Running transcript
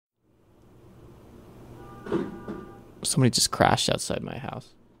Somebody just crashed outside my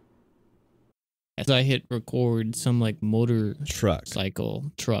house. As I hit record, some like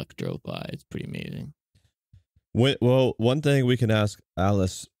motorcycle truck drove by. It's pretty amazing. Well, one thing we can ask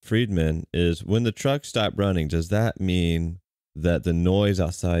Alice Friedman is, when the truck stopped running, does that mean that the noise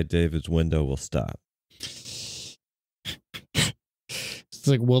outside David's window will stop? It's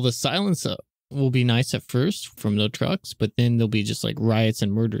like, well, the silence will be nice at first from no trucks, but then there'll be just like riots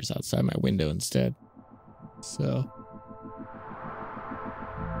and murders outside my window instead. So,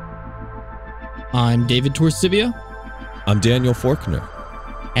 I'm David Torsivia. I'm Daniel Faulkner.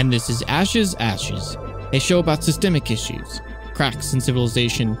 And this is Ashes, a show about systemic issues, cracks in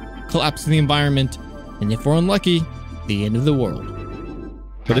civilization, collapse in the environment, and if we're unlucky, the end of the world.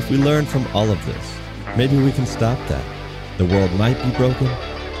 But if we learn from all of this, maybe we can stop that. The world might be broken,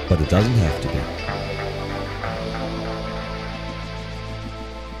 but it doesn't have to be.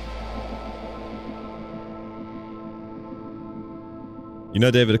 You know,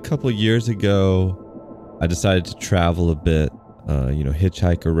 David, a couple years ago, I decided to travel a bit,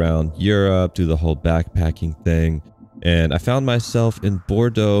 hitchhike around Europe, do the whole backpacking thing. And I found myself in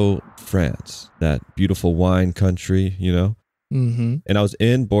Bordeaux, France, that beautiful wine country, you know? Mm-hmm. And I was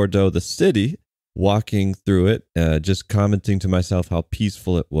in Bordeaux, the city, walking through it, just commenting to myself how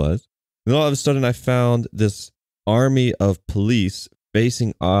peaceful it was. And all of a sudden, I found this army of police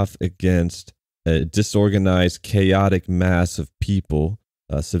facing off against a disorganized, chaotic mass of people,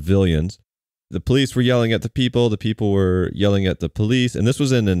 civilians. The police were yelling at the people were yelling at the police, and this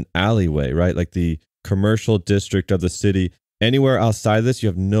was in an alleyway, right? Like the commercial district of the city. Anywhere outside of this, you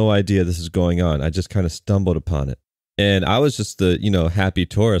have no idea this is going on. I just kind of stumbled upon it. And I was just the, happy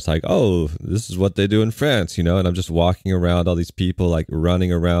tourist, like, oh, this is what they do in France, and I'm just walking around, all these people like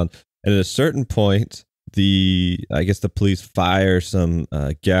running around. And at a certain point, the police fire some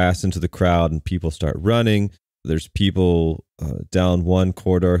gas into the crowd and people start running. There's people down one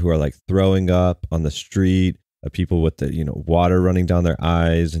corridor who are like throwing up on the street, people with the, water running down their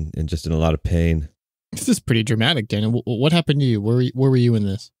eyes and just in a lot of pain. This is pretty dramatic, Daniel. What happened to you? Where were you in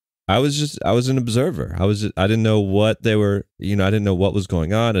this? I was an observer. I didn't know what they were, I didn't know what was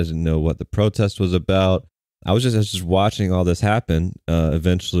going on. I didn't know what the protest was about. I was just watching all this happen,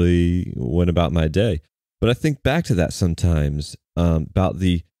 eventually went about my day. But I think back to that sometimes, about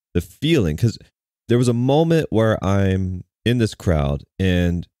the feeling, because there was a moment where I'm in this crowd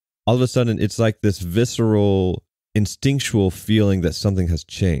and all of a sudden it's like this visceral, instinctual feeling that something has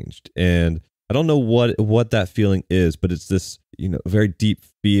changed. And I don't know what that feeling is, but it's this, very deep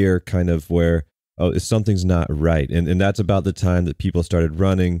fear kind of where, oh, something's not right. And that's about the time that people started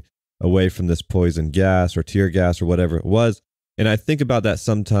running away from this poison gas or tear gas or whatever it was. And I think about that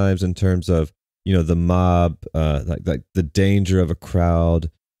sometimes in terms of, the mob, like the danger of a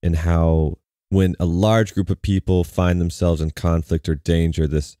crowd, and how when a large group of people find themselves in conflict or danger,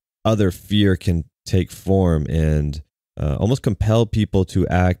 this other fear can take form and almost compel people to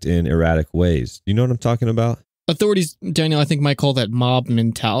act in erratic ways. You know what I'm talking about? Authorities, Daniel, I think might call that mob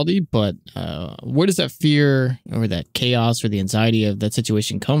mentality, but where does that fear or that chaos or the anxiety of that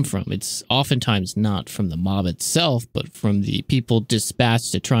situation come from? It's oftentimes not from the mob itself, but from the people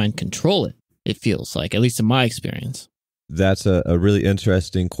dispatched to try and control it, it feels like, at least in my experience. That's a really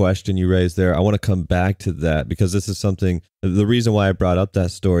interesting question you raised there. I want to come back to that because this is something, the reason why I brought up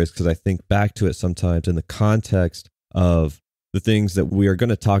that story is because I think back to it sometimes in the context of the things that we are going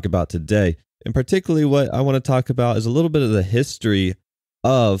to talk about today. And particularly what I want to talk about is a little bit of the history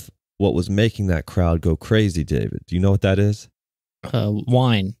of what was making that crowd go crazy, David. Do you know what that is?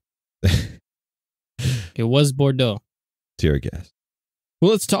 Wine. It was Bordeaux. Tear gas. Well,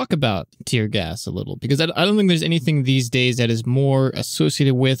 let's talk about tear gas a little, because I don't think there's anything these days that is more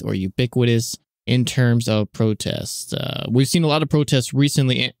associated with or ubiquitous in terms of protests. We've seen a lot of protests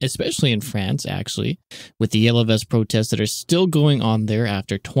recently, especially in France, actually, with the Yellow Vest protests that are still going on there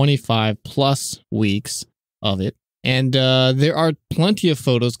after 25 plus weeks of it. And there are plenty of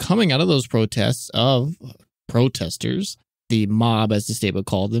photos coming out of those protests of protesters, the mob, as the state would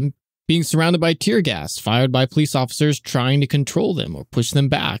call them, being surrounded by tear gas fired by police officers trying to control them or push them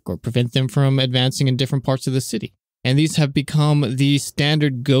back or prevent them from advancing in different parts of the city. And these have become the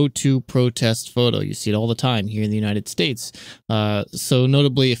standard go-to protest photo. You see it all the time here in the United States. So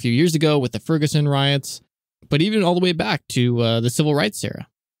notably a few years ago with the Ferguson riots, but even all the way back to the civil rights era.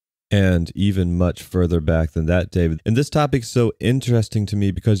 And even much further back than that, David. And this topic's so interesting to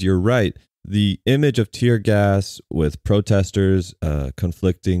me because you're right. The image of tear gas with protesters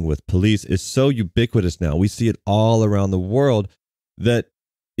conflicting with police is so ubiquitous now. We see it all around the world that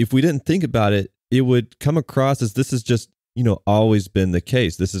if we didn't think about it, it would come across as this is just always been the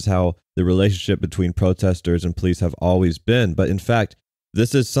case. This is how the relationship between protesters and police have always been. But in fact,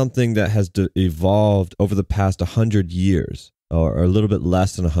 this is something that has evolved over the past 100 years, or a little bit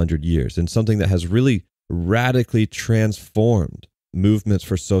less than 100 years, and something that has really radically transformed movements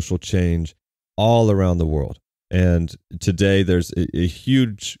for social change all around the world. And today there's a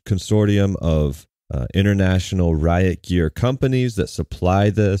huge consortium of international riot-gear companies that supply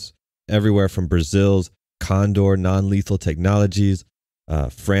this, everywhere from Brazil's Condor non-lethal technologies,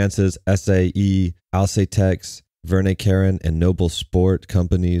 France's SAE, Alcetex, Verne Karen, and Noble Sport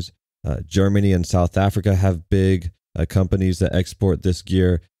companies. Germany and South Africa have big companies that export this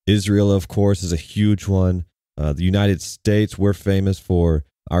gear. Israel, of course, is a huge one. The United States, we're famous for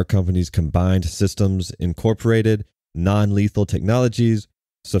our companies Combined Systems Incorporated, Non-Lethal Technologies,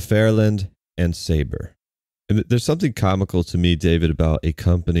 Safariland, and Sabre. And there's something comical to me, David, about a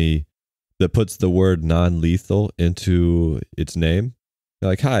company that puts the word non-lethal into its name.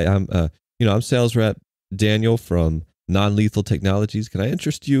 They're like, hi, I'm sales rep Daniel from Non-Lethal Technologies. Can I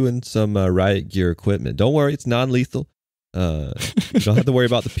interest you in some riot gear equipment? Don't worry, it's non-lethal. You don't have to worry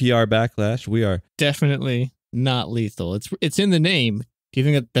about the PR backlash. We are definitely not lethal. It's in the name. Do you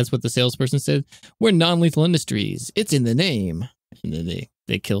think that's what the salesperson said? We're non-lethal industries. It's in the name. And then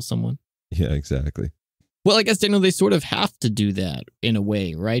they kill someone. Yeah, exactly. Well, I guess, Daniel, they sort of have to do that in a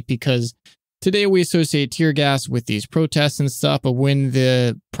way, right? Because today we associate tear gas with these protests and stuff, but when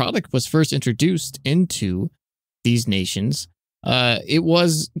the product was first introduced into these nations, it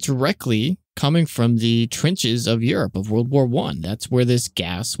was directly coming from the trenches of Europe of World War I. That's where this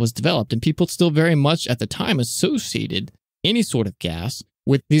gas was developed, and people still very much at the time associated any sort of gas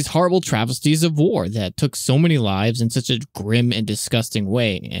with these horrible travesties of war that took so many lives in such a grim and disgusting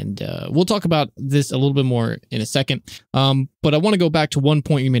way. And we'll talk about this a little bit more in a second. But I want to go back to one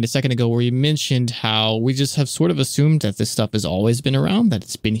point you made a second ago where you mentioned how we just have sort of assumed that this stuff has always been around, that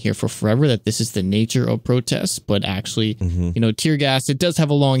it's been here for forever, that this is the nature of protests. But actually, tear gas, it does have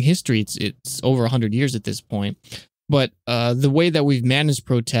a long history. It's over 100 years at this point. But the way that we've managed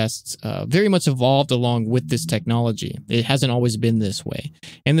protests very much evolved along with this technology. It hasn't always been this way.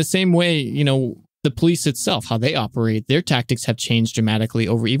 And the same way, the police itself, how they operate, their tactics have changed dramatically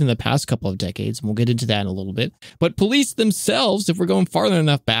over even the past couple of decades. And we'll get into that in a little bit. But police themselves, if we're going farther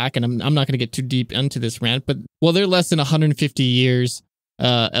enough back, and I'm not going to get too deep into this rant, but they're less than 150 years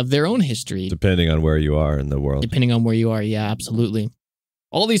of their own history. Depending on where you are in the world. Depending on where you are, yeah, absolutely.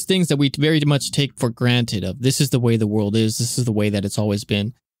 All these things that we very much take for granted of this is the way the world is, this is the way that it's always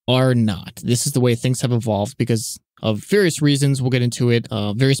been, are not. This is the way things have evolved because of various reasons. We'll get into it,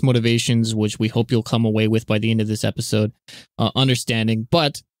 various motivations, which we hope you'll come away with by the end of this episode, understanding.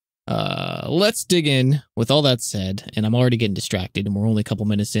 But let's dig in with all that said, and I'm already getting distracted, and we're only a couple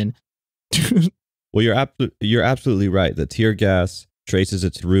minutes in. Well, you're absolutely right. The tear gas traces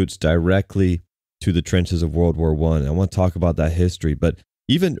its roots directly to the trenches of World War I. I want to talk about that history, but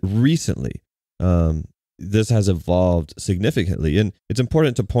even recently, this has evolved significantly. And it's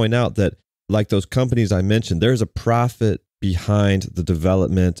important to point out that, like those companies I mentioned, there's a profit behind the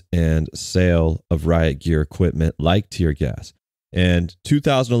development and sale of riot gear equipment like tear gas. And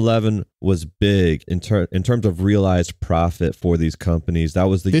 2011 was big in terms of realized profit for these companies. That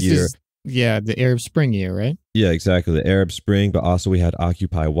was the year. The Arab Spring year, right? Yeah, exactly. The Arab Spring, but also we had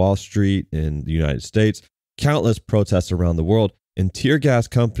Occupy Wall Street in the United States, countless protests around the world. And tear gas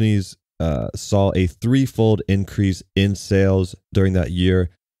companies saw a threefold increase in sales during that year.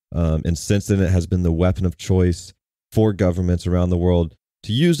 And since then, it has been the weapon of choice for governments around the world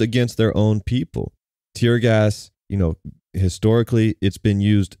to use against their own people. Tear gas, historically, it's been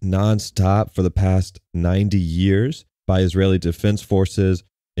used nonstop for the past 90 years by Israeli defense forces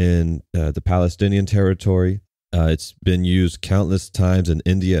in the Palestinian territory. It's been used countless times in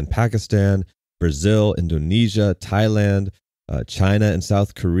India and Pakistan, Brazil, Indonesia, Thailand, China and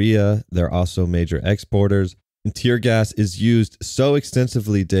South Korea. They're also major exporters. And tear gas is used so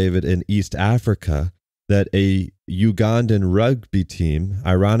extensively, David, in East Africa that a Ugandan rugby team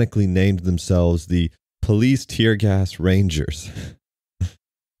ironically named themselves the Police Teargas Rangers.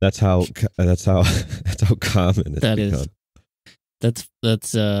 That's how common it's become.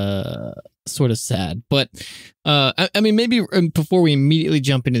 That's sort of sad. But I mean, maybe before we immediately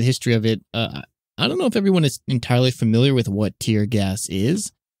jump into the history of it, I don't know if everyone is entirely familiar with what tear gas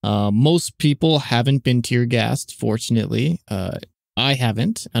is. Most people haven't been tear gassed, fortunately. I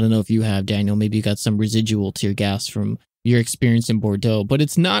haven't. I don't know if you have, Daniel. Maybe you got some residual tear gas from your experience in Bordeaux, but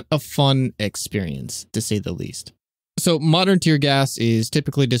it's not a fun experience, to say the least. So modern tear gas is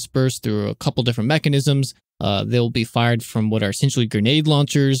typically dispersed through a couple different mechanisms. They'll be fired from what are essentially grenade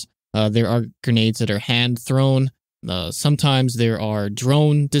launchers. There are grenades that are hand thrown. Sometimes there are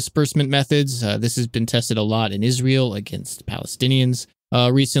drone disbursement methods. This has been tested a lot in Israel against Palestinians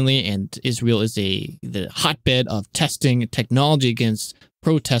recently, and Israel is the hotbed of testing technology against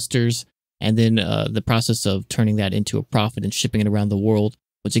protesters, and then the process of turning that into a profit and shipping it around the world,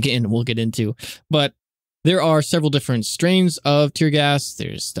 which again we'll get into. But there are several different strains of tear gas.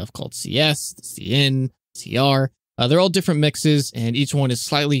 There's stuff called CS, CN, CR. They're all different mixes, and each one is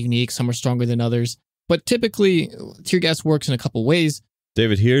slightly unique. Some are stronger than others. But typically, tear gas works in a couple ways.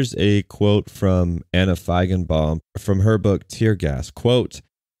 David, here's a quote from Anna Feigenbaum from her book, Tear Gas. Quote,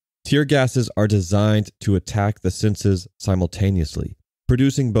 "Tear gases are designed to attack the senses simultaneously,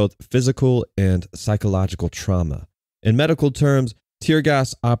 producing both physical and psychological trauma. In medical terms, tear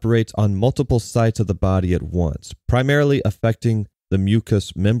gas operates on multiple sites of the body at once, primarily affecting the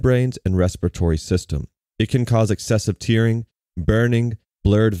mucous membranes and respiratory system. It can cause excessive tearing, burning,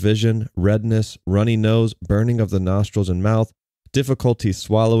 blurred vision, redness, runny nose, burning of the nostrils and mouth, difficulty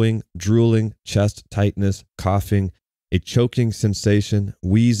swallowing, drooling, chest tightness, coughing, a choking sensation,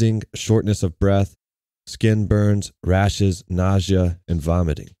 wheezing, shortness of breath, skin burns, rashes, nausea, and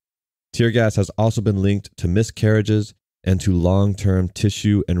vomiting. Tear gas has also been linked to miscarriages and to long-term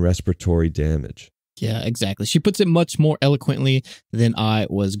tissue and respiratory damage." Yeah, exactly. She puts it much more eloquently than I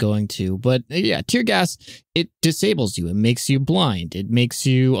was going to. But yeah, tear gas, it disables you. It makes you blind. It makes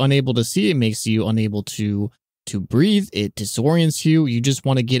you unable to see. It makes you unable to breathe. It disorients you. You just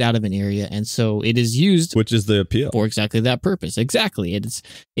want to get out of an area. And so it is used, which is the appeal, for exactly that purpose. Exactly.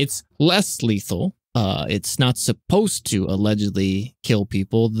 It's less lethal. It's not supposed to allegedly kill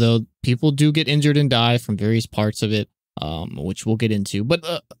people, though people do get injured and die from various parts of it. Which we'll get into. But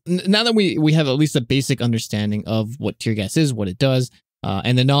now that we have at least a basic understanding of what tear gas is, what it does,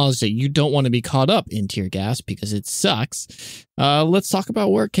 and the knowledge that you don't want to be caught up in tear gas because it sucks, let's talk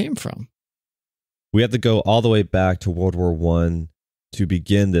about where it came from. We have to go all the way back to World War I to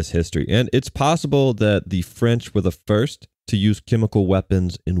begin this history. And it's possible that the French were the first to use chemical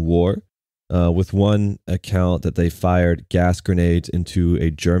weapons in war, with one account that they fired gas grenades into a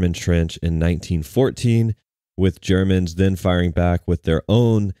German trench in 1914, with Germans then firing back with their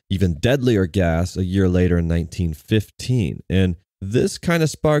own even deadlier gas a year later in 1915. And this kind of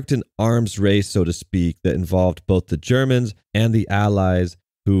sparked an arms race, so to speak, that involved both the Germans and the Allies,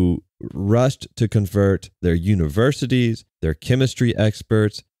 who rushed to convert their universities, their chemistry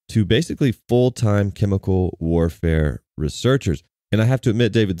experts, to basically full-time chemical warfare researchers. And I have to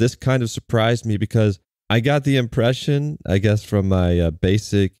admit, David, this kind of surprised me because I got the impression, I guess, from my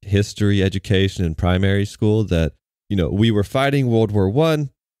basic history education in primary school that, we were fighting World War I.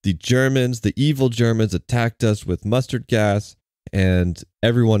 The Germans, the evil Germans, attacked us with mustard gas, and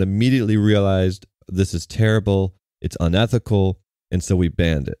everyone immediately realized this is terrible, it's unethical, and so we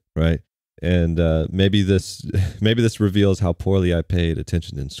banned it, right? And maybe this reveals how poorly I paid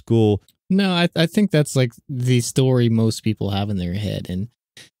attention in school. No, I think that's like the story most people have in their head, and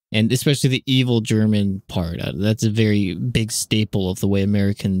especially the evil German part. That's a very big staple of the way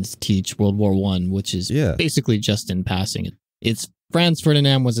Americans teach World War I, which is basically just in passing. It's Franz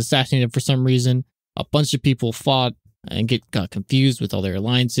Ferdinand was assassinated for some reason. A bunch of people fought and got confused with all their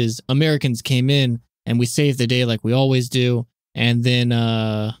alliances. Americans came in and we saved the day like we always do. And then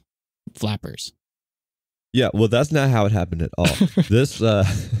flappers. Yeah, well, that's not how it happened at all.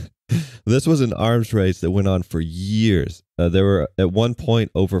 This was an arms race that went on for years. There were, at one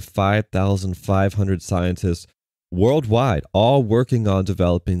point, over 5,500 scientists worldwide, all working on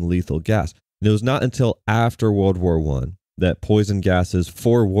developing lethal gas. And it was not until after World War I that poison gases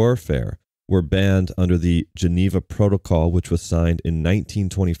for warfare were banned under the Geneva Protocol, which was signed in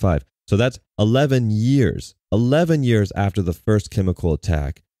 1925. So that's 11 years after the first chemical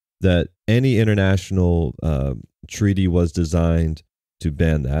attack that any international treaty was designed to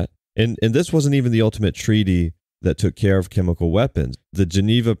ban that. And this wasn't even the ultimate treaty that took care of chemical weapons. The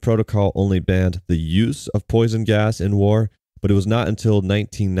Geneva Protocol only banned the use of poison gas in war, but it was not until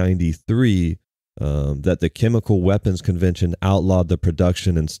 1993 that the Chemical Weapons Convention outlawed the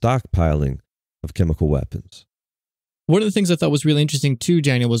production and stockpiling of chemical weapons. One of the things I thought was really interesting too,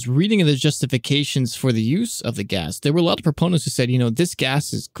 Daniel, was reading the justifications for the use of the gas. There were a lot of proponents who said, this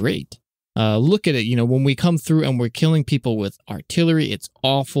gas is great. Look at it, when we come through and we're killing people with artillery, it's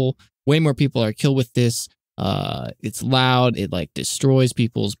awful. Way more people are killed with this. It's loud. It destroys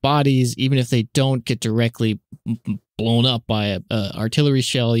people's bodies. Even if they don't get directly blown up by a artillery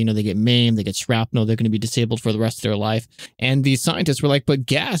shell, they get maimed, they get shrapnel, they're going to be disabled for the rest of their life. And these scientists were like, but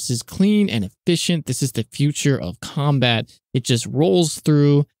gas is clean and efficient. This is the future of combat. It just rolls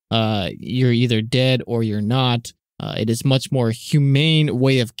through. You're either dead or you're not. It is much more humane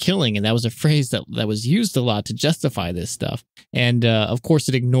way of killing, and that was a phrase that was used a lot to justify this stuff. And of course,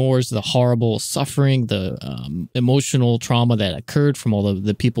 it ignores the horrible suffering, the emotional trauma that occurred from all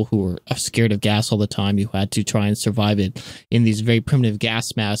the people who were scared of gas all the time, who had to try and survive it in these very primitive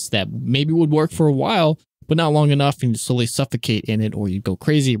gas masks that maybe would work for a while, but not long enough, and you slowly suffocate in it, or you'd go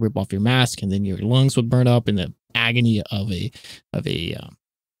crazy, rip off your mask, and then your lungs would burn up in the agony of a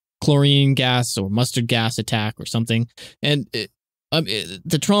chlorine gas or mustard gas attack or something. And the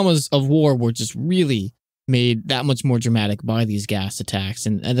traumas of war were just really made that much more dramatic by these gas attacks,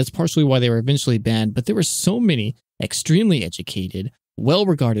 and that's partially why they were eventually banned. But there were so many extremely educated,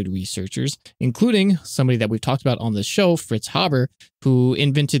 well-regarded researchers, including somebody that we've talked about on the show, Fritz Haber, who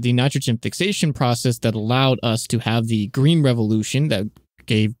invented the nitrogen fixation process that allowed us to have the green revolution that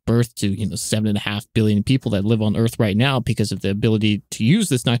gave birth to 7.5 billion people that live on Earth right now because of the ability to use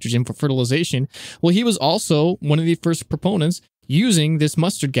this nitrogen for fertilization. Well, he was also one of the first proponents using this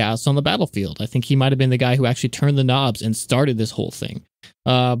mustard gas on the battlefield. I think he might have been the guy who actually turned the knobs and started this whole thing.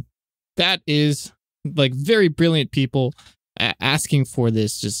 That is like very brilliant people asking for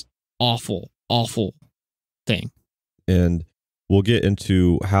this just awful, awful thing. And we'll get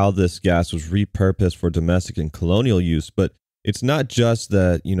into how this gas was repurposed for domestic and colonial use, but it's not just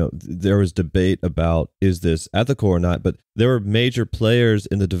that, there was debate about is this ethical or not, but there were major players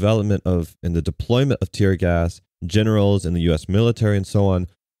in the development of and the deployment of tear gas, generals in the U.S. military and so on,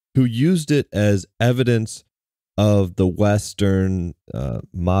 who used it as evidence of the Western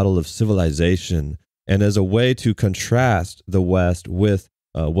model of civilization and as a way to contrast the West with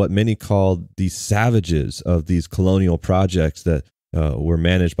what many called the savages of these colonial projects that were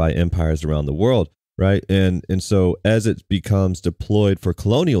managed by empires around the world. Right. And so as it becomes deployed for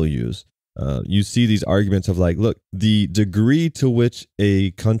colonial use, you see these arguments of like, look, the degree to which a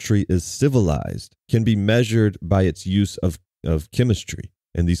country is civilized can be measured by its use of chemistry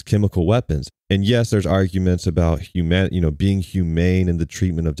and these chemical weapons. And yes, there's arguments about being humane in the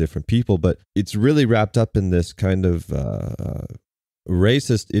treatment of different people, but it's really wrapped up in this kind of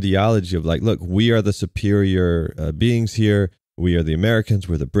racist ideology of like, look, we are the superior beings here. We are the Americans.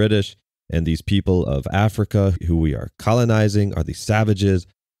 We're the British. And these people of Africa who we are colonizing are the savages,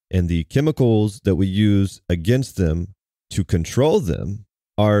 and the chemicals that we use against them to control them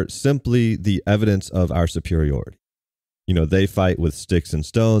are simply the evidence of our superiority. They fight with sticks and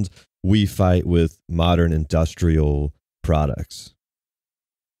stones. We fight with modern industrial products.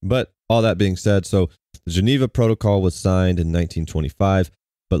 But all that being said, so the Geneva Protocol was signed in 1925,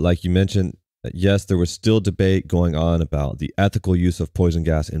 but like you mentioned, yes, there was still debate going on about the ethical use of poison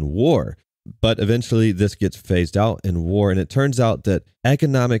gas in war, but eventually this gets phased out in war, and it turns out that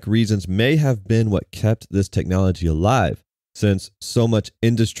economic reasons may have been what kept this technology alive, since so much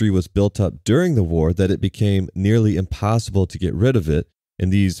industry was built up during the war that it became nearly impossible to get rid of it,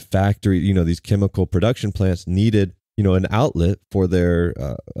 and these factories, these chemical production plants needed, an outlet for their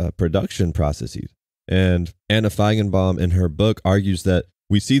production processes. And Anna Feigenbaum in her book argues that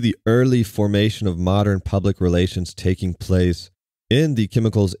we see the early formation of modern public relations taking place in the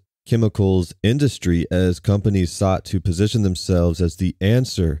chemicals industry as companies sought to position themselves as the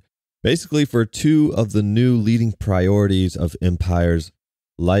answer basically for two of the new leading priorities of empires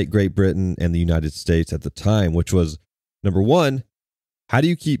like Great Britain and the United States at the time, which was, number one, how do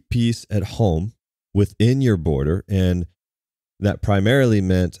you keep peace at home within your border? And that primarily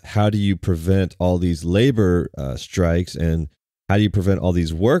meant how do you prevent all these labor strikes, and how do you prevent all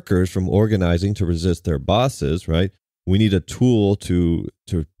these workers from organizing to resist their bosses, right? We need a tool to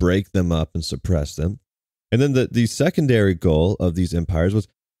break them up and suppress them. And then the secondary goal of these empires was,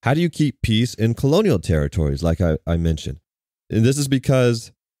 how do you keep peace in colonial territories, like I mentioned? And this is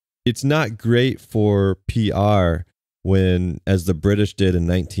because it's not great for PR when, as the British did in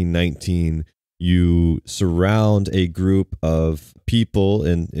 1919, you surround a group of people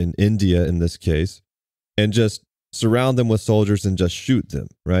in India, in this case, and just surround them with soldiers and just shoot them,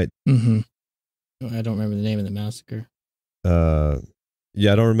 right? Mm-hmm. I don't remember the name of the massacre. I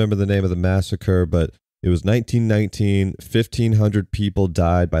don't remember the name of the massacre, but it was 1919. 1,500 people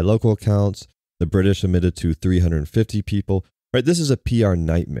died by local accounts. The British admitted to 350 people. Right? This is a PR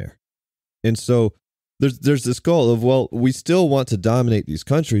nightmare. And so there's this goal of, well, we still want to dominate these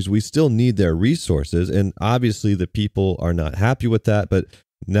countries. We still need their resources. And obviously the people are not happy with that. But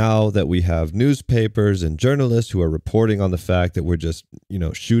now that we have newspapers and journalists who are reporting on the fact that we're just,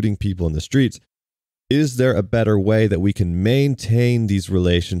 shooting people in the streets, is there a better way that we can maintain these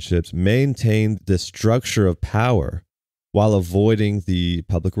relationships, maintain this structure of power while avoiding the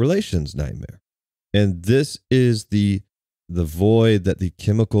public relations nightmare? And this is the void that the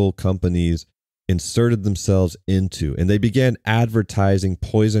chemical companies inserted themselves into, and they began advertising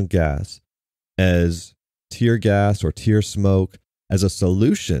poison gas as tear gas or tear smoke as a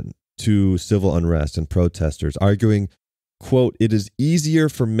solution to civil unrest and protesters, arguing, quote, "It is easier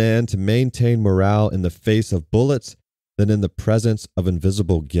for man to maintain morale in the face of bullets than in the presence of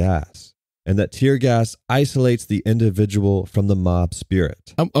invisible gas, and that tear gas isolates the individual from the mob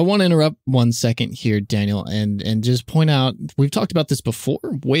spirit." I want to interrupt 1 second here, Daniel, and just point out, we've talked about this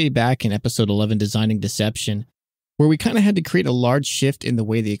before, way back in episode 11, Designing Deception, where we kind of had to create a large shift in the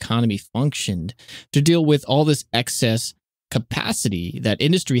way the economy functioned to deal with all this excess capacity that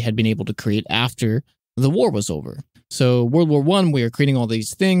industry had been able to create after the war was over. So World War I, we were creating all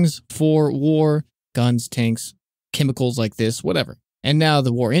these things for war, guns, tanks, chemicals like this, whatever. And now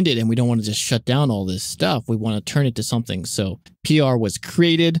the war ended and we don't want to just shut down all this stuff. We want to turn it to something. So PR was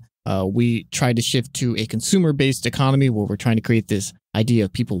created. We tried to shift to a consumer-based economy where we're trying to create this idea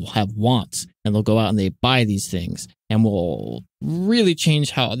of people will have wants and they'll go out and they buy these things, and we'll really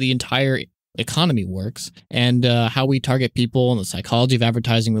change how the entire economy works and how we target people, and the psychology of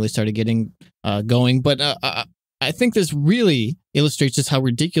advertising really started getting going. But I think this really illustrates just how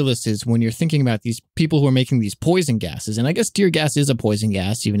ridiculous it is when you're thinking about these people who are making these poison gases. And I guess tear gas is a poison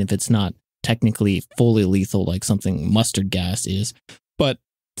gas, even if it's not technically fully lethal like something mustard gas is. But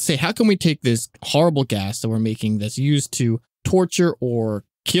say, how can we take this horrible gas that we're making that's used to torture or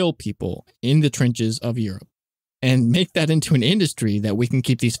kill people in the trenches of Europe and make that into an industry that we can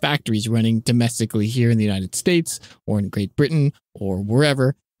keep these factories running domestically here in the United States or in Great Britain or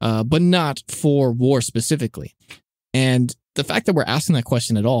wherever, but not for war specifically? And the fact that we're asking that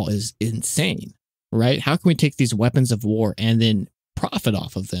question at all is insane, right? How can we take these weapons of war and then profit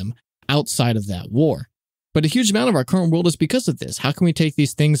off of them outside of that war? But a huge amount of our current world is because of this. How can we take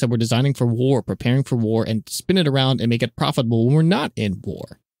these things that we're designing for war, preparing for war, and spin it around and make it profitable when we're not in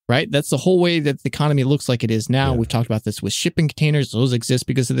war, right? That's the whole way that the economy looks like it is now. Yeah. We've talked about this with shipping containers. Those exist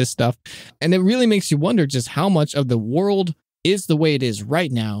because of this stuff. And it really makes you wonder just how much of the world is the way it is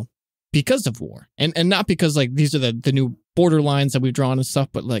right now because of war. And not because like these are the new border lines that we've drawn and stuff,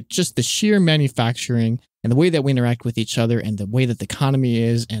 but like just the sheer manufacturing and the way that we interact with each other and the way that the economy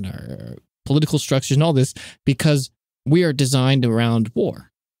is and our political structures and all this, because we are designed around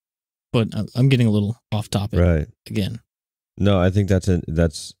war. But I'm getting a little off topic right again. No, I think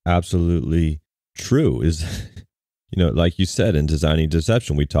that's absolutely true. Is like you said, in Designing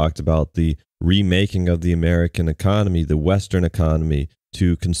Deception, we talked about the remaking of the American economy, the Western economy,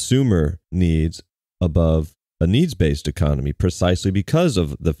 to consumer needs above a needs-based economy, precisely because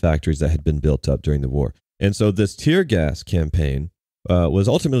of the factories that had been built up during the war. And so this tear gas campaign was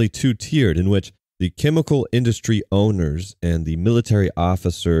ultimately two-tiered, in which the chemical industry owners and the military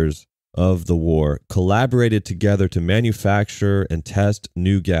officers of the war collaborated together to manufacture and test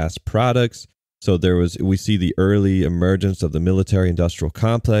new gas products. So we see the early emergence of the military-industrial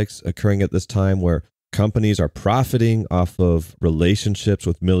complex occurring at this time, where companies are profiting off of relationships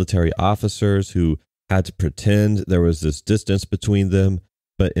with military officers who had to pretend there was this distance between them,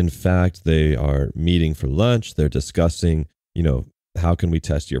 but in fact they are meeting for lunch. They're discussing, how can we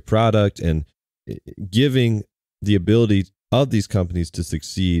test your product, and giving the ability of these companies to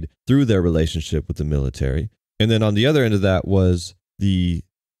succeed through their relationship with the military. And then on the other end of that was the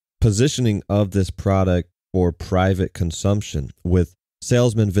positioning of this product for private consumption, with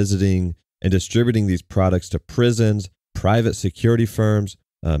salesmen visiting and distributing these products to prisons, private security firms,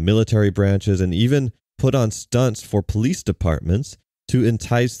 military branches, and even put on stunts for police departments to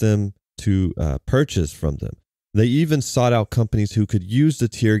entice them to purchase from them. They even sought out companies who could use the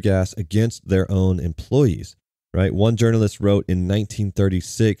tear gas against their own employees, right? One journalist wrote in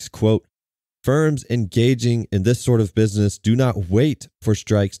 1936, quote, "Firms engaging in this sort of business do not wait for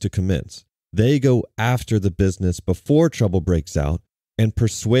strikes to commence. They go after the business before trouble breaks out and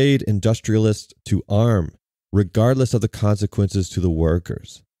persuade industrialists to arm, regardless of the consequences to the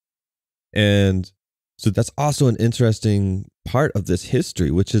workers." And so that's also an interesting part of this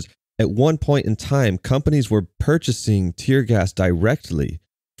history, which is at one point in time, companies were purchasing tear gas directly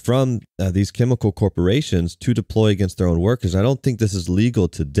from these chemical corporations to deploy against their own workers. I don't think this is legal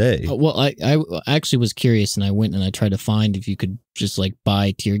today. Well, I actually was curious, and I went and I tried to find if you could just like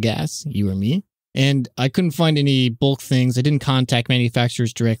buy tear gas, you or me. And I couldn't find any bulk things. I didn't contact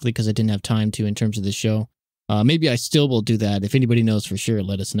manufacturers directly because I didn't have time to in terms of the show. Maybe I still will do that. If anybody knows for sure,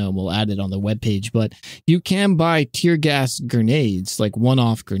 let us know. We'll add it on the webpage. But you can buy tear gas grenades, like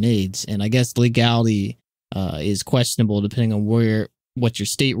one-off grenades. And I guess legality is questionable depending on what your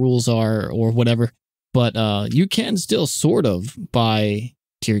state rules are or whatever. But you can still sort of buy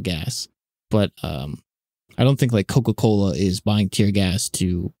tear gas. But I don't think like Coca-Cola is buying tear gas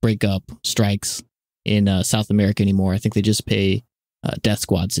to break up strikes in South America anymore. I think they just pay death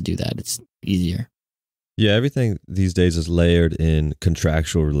squads to do that. It's easier. Yeah, everything these days is layered in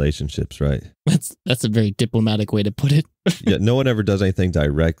contractual relationships, right? That's a very diplomatic way to put it. Yeah, no one ever does anything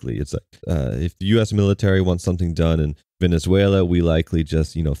directly. It's like if the U.S. military wants something done in Venezuela, we likely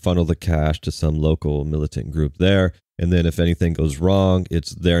just funnel the cash to some local militant group there, and then if anything goes wrong,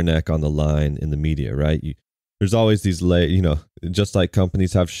 it's their neck on the line in the media, right? There's always these just like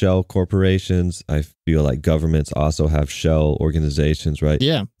companies have shell corporations, I feel like governments also have shell organizations, right?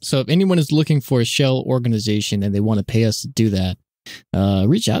 Yeah. So if anyone is looking for a shell organization and they want to pay us to do that,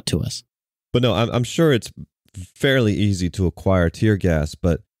 reach out to us. But no, I'm sure it's fairly easy to acquire tear gas,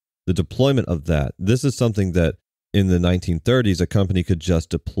 but the deployment of that, this is something that in the 1930s, a company could just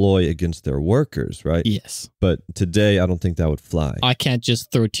deploy against their workers, right? Yes. But today, I don't think that would fly. I can't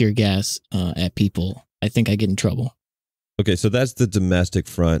just throw tear gas at people. I think I get in trouble. Okay, so that's the domestic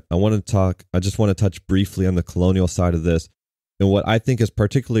front. I just want to touch briefly on the colonial side of this. And what I think is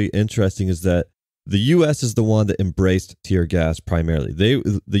particularly interesting is that the U.S. is the one that embraced tear gas primarily.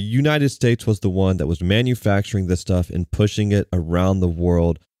 The United States was the one that was manufacturing this stuff and pushing it around the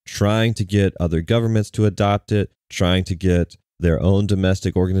world, trying to get other governments to adopt it, trying to get their own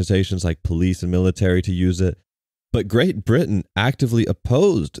domestic organizations like police and military to use it. But Great Britain actively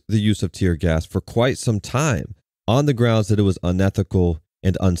opposed the use of tear gas for quite some time on the grounds that it was unethical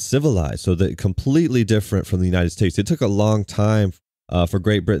and uncivilized, so that completely different from the United States. It took a long time for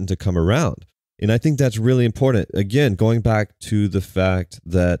Great Britain to come around. And I think that's really important. Again, going back to the fact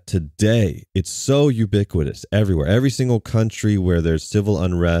that today it's so ubiquitous everywhere. Every single country where there's civil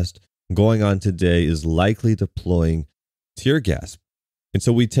unrest going on today is likely deploying tear gas. And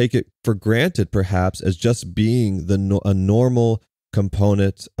so we take it for granted, perhaps, as just being a normal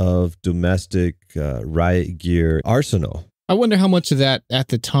component of domestic riot gear arsenal. I wonder how much of that at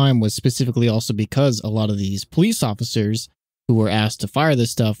the time was specifically also because a lot of these police officers who were asked to fire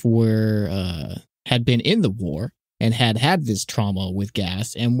this stuff had been in the war and had this trauma with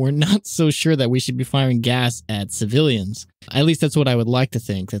gas, and we're not so sure that we should be firing gas at civilians. At least that's what I would like to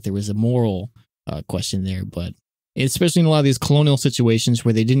think, that there was a moral question there, but especially in a lot of these colonial situations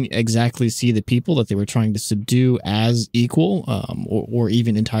where they didn't exactly see the people that they were trying to subdue as equal or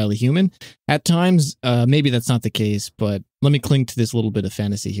even entirely human. At times, maybe that's not the case, but let me cling to this little bit of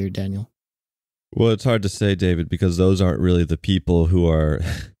fantasy here, Daniel. Well, it's hard to say, David, because those aren't really the people who are,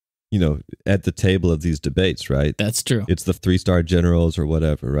 at the table of these debates, right? That's true. It's the 3-star generals or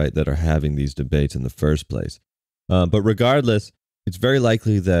whatever, right, that are having these debates in the first place. But regardless, it's very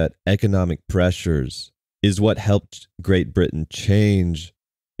likely that economic pressures is what helped Great Britain change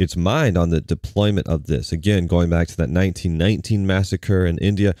its mind on the deployment of this. Again, going back to that 1919 massacre in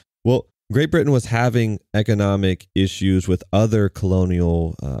India. Well, Great Britain was having economic issues with other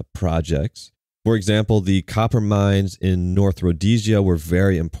colonial projects. For example, the copper mines in North Rhodesia were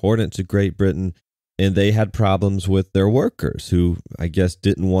very important to Great Britain, and they had problems with their workers who, I guess,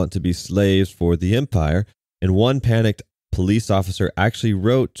 didn't want to be slaves for the empire. And one panicked police officer actually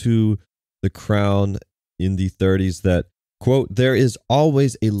wrote to the Crown in the 30s that, quote, "There is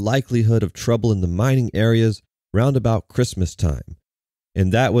always a likelihood of trouble in the mining areas round about Christmas time."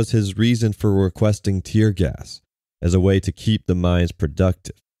 And that was his reason for requesting tear gas as a way to keep the mines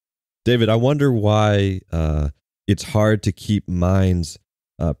productive. David, I wonder why it's hard to keep mines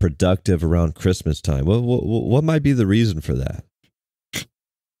productive around Christmas time. What might be the reason for that?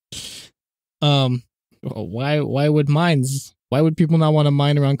 Why would people not want to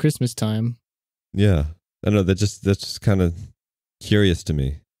mine around Christmas time? Yeah. I don't know, that's just kind of curious to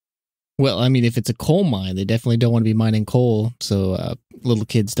me. Well, I mean, if it's a coal mine, they definitely don't want to be mining coal, so little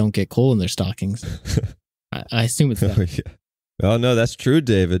kids don't get coal in their stockings. I assume it's that. Oh, yeah. Oh, no, that's true,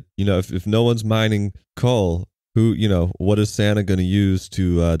 David. If no one's mining coal, what is Santa going to use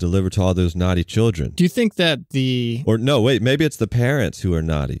to deliver to all those naughty children? Do you think that Or no, wait, maybe it's the parents who are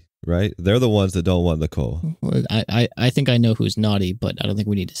naughty, right? They're the ones that don't want the coal. Well, I think I know who's naughty, but I don't think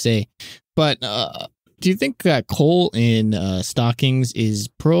we need to say. But do you think that coal in stockings is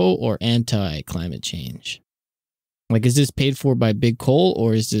pro or anti climate change? Like, is this paid for by big coal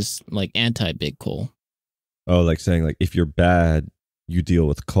or is this like anti big coal? Oh, like saying like if you're bad, you deal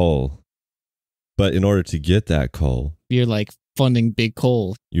with coal. But in order to get that coal, you're like funding big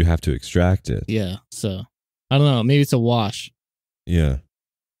coal. You have to extract it. Yeah. So I don't know. Maybe it's a wash. Yeah.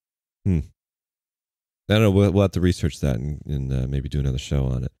 I don't know. We'll have to research that and maybe do another show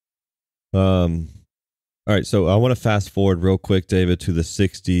on it. All right, so I want to fast forward real quick, David, to the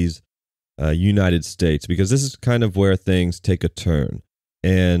 60s United States, because this is kind of where things take a turn.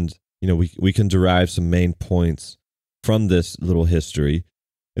 And we can derive some main points from this little history.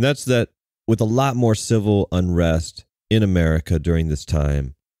 And that's that with a lot more civil unrest in America during this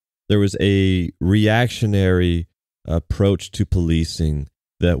time, there was a reactionary approach to policing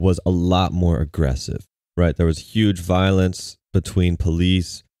that was a lot more aggressive, right? There was huge violence between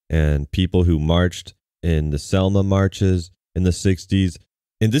police and people who marched in the Selma marches in the 60s.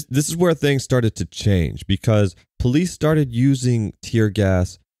 And this is where things started to change, because police started using tear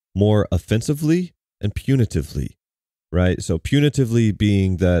gas more offensively and punitively, right? So punitively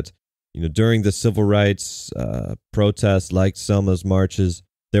being that, during the civil rights protests like Selma's marches,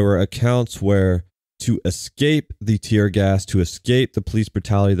 there were accounts where to escape the tear gas, to escape the police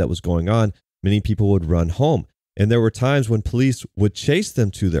brutality that was going on, many people would run home. And there were times when police would chase them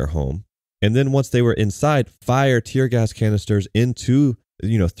to their home. And then once they were inside, fire tear gas canisters into,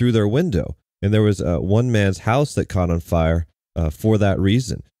 through their window. And there was one man's house that caught on fire for that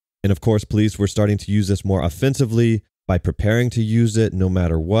reason. And of course, police were starting to use this more offensively by preparing to use it no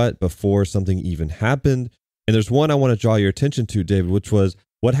matter what before something even happened. And there's one I want to draw your attention to, David, which was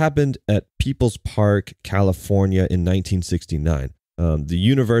what happened at People's Park, California in 1969. The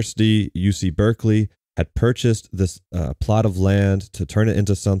university, UC Berkeley, had purchased this plot of land to turn it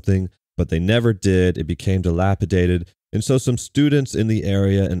into something, but they never did. It became dilapidated. And so some students in the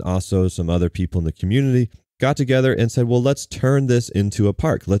area and also some other people in the community got together and said, well, let's turn this into a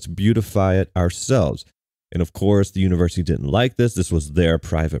park. Let's beautify it ourselves. And of course, the university didn't like this. This was their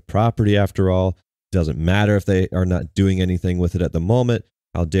private property after all. Doesn't matter if they are not doing anything with it at the moment.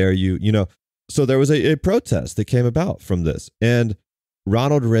 How dare you? So there was a protest that came about from this. And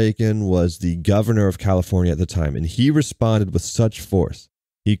Ronald Reagan was the governor of California at the time, and he responded with such force.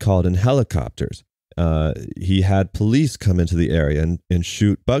 He called in helicopters. He had police come into the area and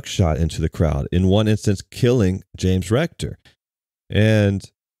shoot buckshot into the crowd, in one instance killing James Rector. And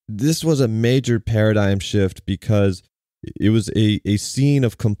this was a major paradigm shift because it was a scene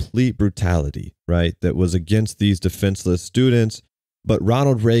of complete brutality, right, that was against these defenseless students. But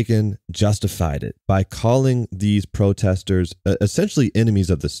Ronald Reagan justified it by calling these protesters essentially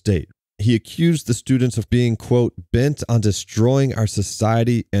enemies of the state. He accused the students of being, quote, bent on destroying our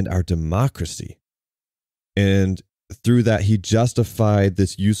society and our democracy. And through that, he justified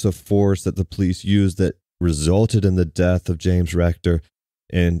this use of force that the police used that resulted in the death of James Rector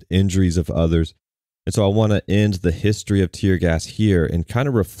and injuries of others. And so I want to end the history of tear gas here and kind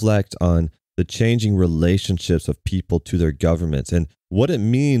of reflect on the changing relationships of people to their governments and what it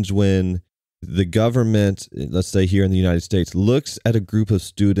means when the government, let's say here in the United States, looks at a group of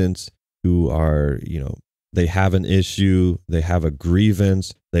students who are, they have an issue, they have a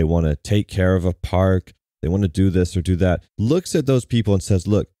grievance, they want to take care of a park, they want to do this or do that, looks at those people and says,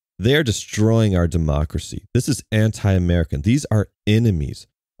 look, they're destroying our democracy. This is anti-American. These are enemies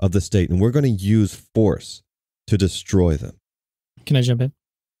of the state, and we're going to use force to destroy them. Can I jump in?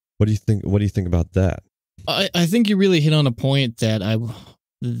 What do you think? What do you think about that? I think you really hit on a point that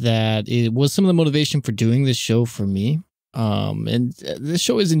it was some of the motivation for doing this show for me. And this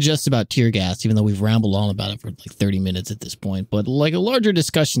show isn't just about tear gas, even though we've rambled on about it for like 30 minutes at this point, but like a larger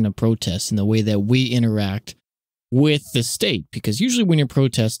discussion of protests and the way that we interact with the state. Because usually when you're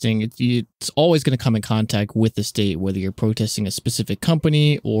protesting, it's always going to come in contact with the state, whether you're protesting a specific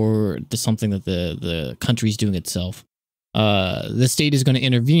company or something that the country's doing itself. The state is going to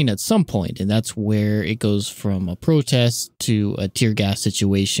intervene at some point, and that's where it goes from a protest to a tear gas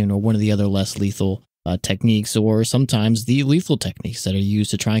situation or one of the other less lethal techniques, or sometimes the lethal techniques that are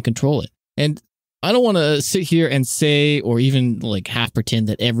used to try and control it. And I don't want to sit here and say, or even like half pretend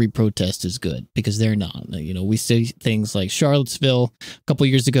that every protest is good, because they're not. We see things like Charlottesville a couple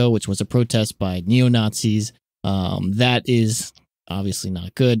years ago, which was a protest by neo-Nazis. That is obviously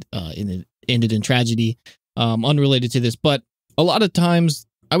not good. It ended in tragedy. Unrelated to this, but a lot of times,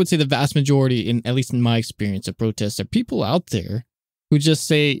 I would say the vast majority, at least in my experience of protests, are people out there who just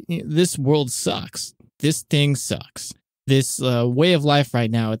say, this world sucks. This thing sucks. This way of life right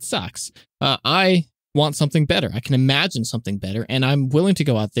now, it sucks. I want something better. I can imagine something better, and I'm willing to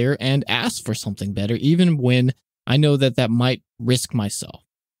go out there and ask for something better, even when I know that might risk myself,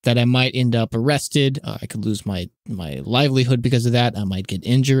 that I might end up arrested. I could lose my livelihood because of that. I might get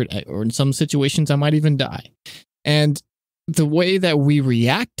injured, or in some situations, I might even die. And the way that we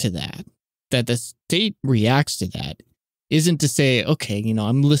react to that the state reacts to that, isn't to say, okay,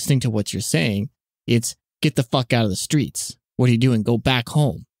 I'm listening to what you're saying. It's get the fuck out of the streets. What are you doing? Go back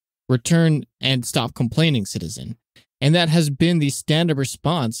home. Return and stop complaining, citizen. And that has been the standard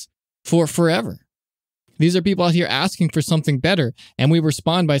response for forever. These are people out here asking for something better, and we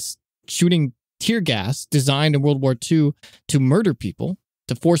respond by shooting tear gas designed in World War II to murder people,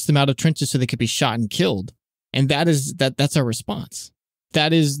 to force them out of trenches so they could be shot and killed. And that's our response.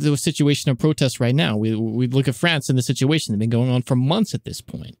 That is the situation of protests right now. We look at France and the situation. They've been going on for months at this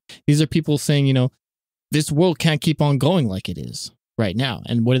point. These are people saying, you know, this world can't keep on going like it is right now.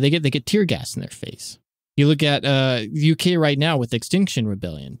 And what do? They get tear gas in their face. You look at UK right now with Extinction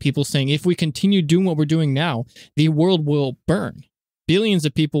Rebellion. People saying if we continue doing what we're doing now, the world will burn. Billions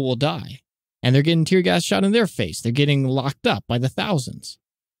of people will die. And they're getting tear gas shot in their face. They're getting locked up by the thousands.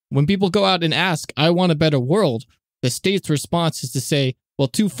 When people go out and ask, I want a better world, the state's response is to say, well,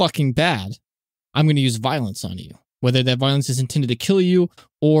 too fucking bad. I'm going to use violence on you. Whether that violence is intended to kill you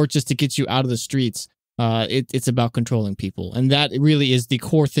or just to get you out of the streets, it's about controlling people. And that really is the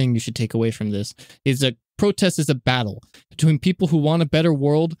core thing you should take away from this, is a protest is a battle between people who want a better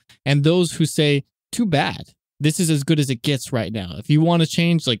world and those who say, too bad. This is as good as it gets right now. If you want to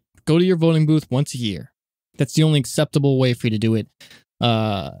change, like, go to your voting booth once a year. That's the only acceptable way for you to do it.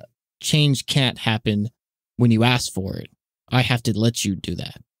 Change can't happen when you ask for it. I have to let you do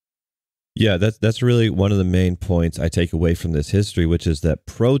that. Yeah, that's really one of the main points I take away from this history, which is that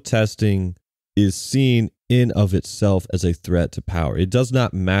protesting is seen in of itself as a threat to power. It does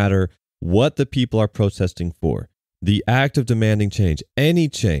not matter what the people are protesting for. The act of demanding change, any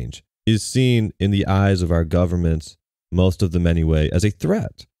change, is seen in the eyes of our governments, most of them anyway, as a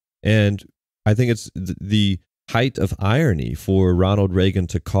threat. And I think it's the height of irony for Ronald Reagan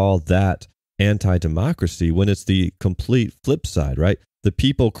to call that anti-democracy when it's the complete flip side, right? The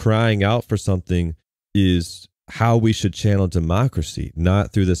people crying out for something is how we should channel democracy,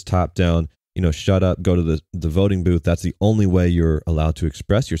 not through this top-down, you know, shut up, go to the voting booth. That's the only way you're allowed to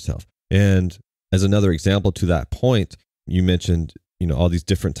express yourself. And as another example to that point, you mentioned, you know, all these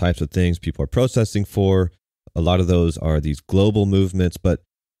different types of things people are protesting for. A lot of those are these global movements, but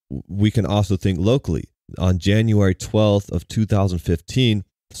we can also think locally. On January 12th of 2015,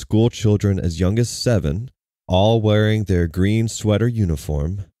 school children as young as 7, all wearing their green sweater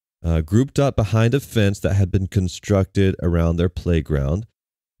uniform, grouped up behind a fence that had been constructed around their playground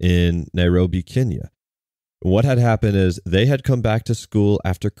in Nairobi, Kenya. What had happened is they had come back to school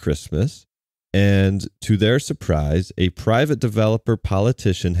after Christmas, and to their surprise, a private developer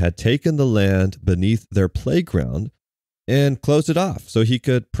politician had taken the land beneath their playground and closed it off so he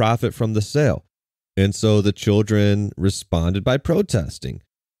could profit from the sale. And so the children responded by protesting.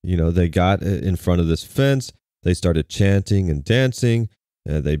 You know, they got in front of this fence, they started chanting and dancing,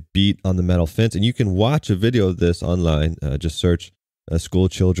 they beat on the metal fence, and you can watch a video of this online. Just search school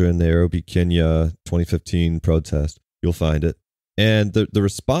children, Nairobi, Kenya, 2015 protest. You'll find it. And the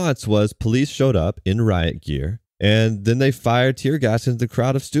response was police showed up in riot gear, and then they fired tear gas into the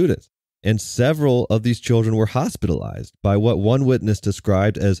crowd of students. And several of these children were hospitalized by what one witness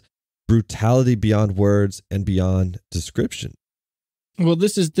described as brutality beyond words and beyond description. Well,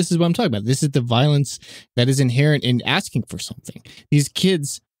 this is what I'm talking about. This is the violence that is inherent in asking for something. These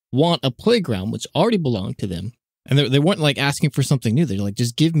kids want a playground which already belonged to them. And they weren't like asking for something new. They're like,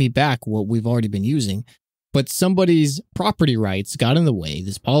 just give me back what we've already been using. But somebody's property rights got in the way.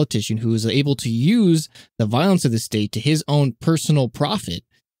 This politician who is able to use the violence of the state to his own personal profit,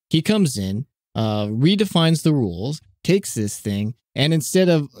 he comes in, redefines the rules, takes this thing, and instead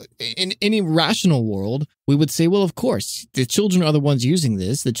of, in any rational world, we would say, well, of course, the children are the ones using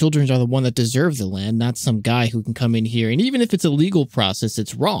this. The children are the one that deserve the land, not some guy who can come in here. And even if it's a legal process,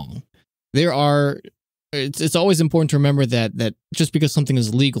 it's wrong. It's always important to remember that just because something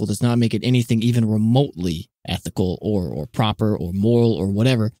is legal does not make it anything even remotely ethical or proper or moral or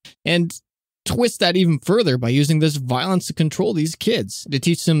whatever. And twist that even further by using this violence to control these kids, to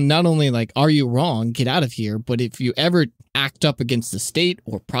teach them not only like, are you wrong, get out of here, but if you ever act up against the state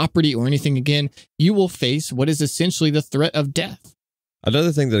or property or anything again, you will face what is essentially the threat of death.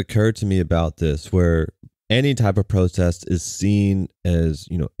 Another thing that occurred to me about this, where any type of protest is seen as,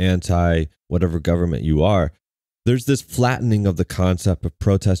 you know, anti whatever government you are, there's this flattening of the concept of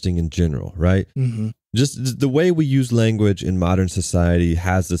protesting in general, right? Mm-hmm. Just the way we use language in modern society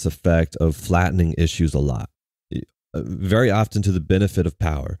has this effect of flattening issues a lot, very often to the benefit of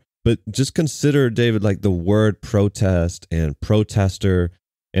power. But just consider, David, like the word protest and protester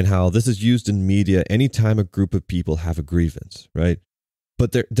and how this is used in media anytime a group of people have a grievance, right?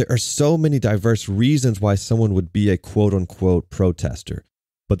 But there are so many diverse reasons why someone would be a quote-unquote protester.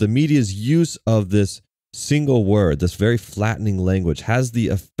 But the media's use of this single word, this very flattening language, has the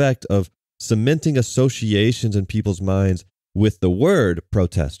effect of cementing associations in people's minds with the word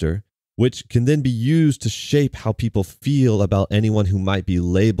protester, which can then be used to shape how people feel about anyone who might be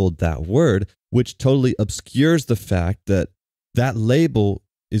labeled that word, which totally obscures the fact that that label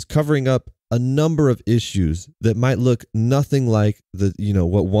is covering up a number of issues that might look nothing like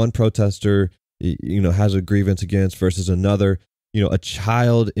what one protester, has a grievance against versus another. A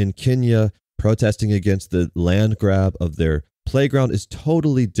child in Kenya protesting against the land grab of their playground is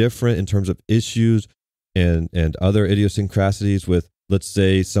totally different in terms of issues and other idiosyncrasies with, let's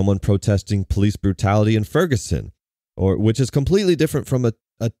say, someone protesting police brutality in Ferguson, or which is completely different from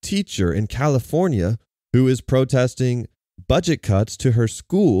a teacher in California who is protesting budget cuts to her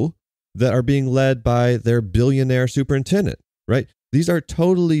school that are being led by their billionaire superintendent, right? These are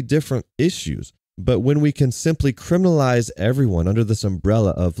totally different issues. But when we can simply criminalize everyone under this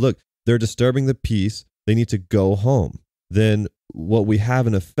umbrella of, look, they're disturbing the peace, they need to go home, then what we have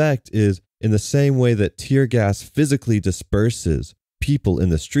in effect is, in the same way that tear gas physically disperses people in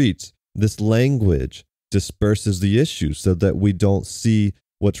the streets, this language disperses the issue so that we don't see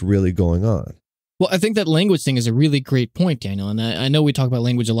what's really going on. Well, I think that language thing is a really great point, Daniel. And I know we talk about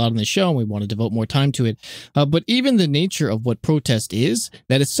language a lot on the show, and we want to devote more time to it. But even the nature of what protest is,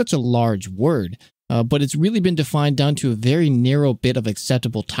 that is such a large word. But it's really been defined down to a very narrow bit of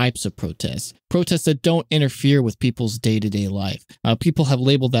acceptable types of protests. Protests that don't interfere with people's day-to-day life. People have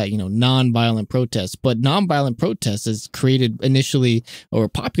labeled that, non-violent protests. But non-violent protests is created initially or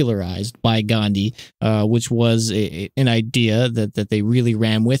popularized by Gandhi, which was an idea that they really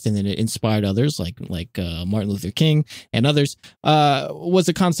ran with, and then it inspired others like Martin Luther King and others, was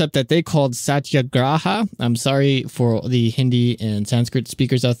a concept that they called satyagraha. I'm sorry for the Hindi and Sanskrit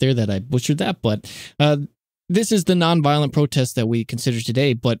speakers out there that I butchered that, but this is the nonviolent protest that we consider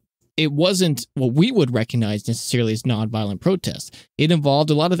today, but it wasn't what we would recognize necessarily as nonviolent protests. It involved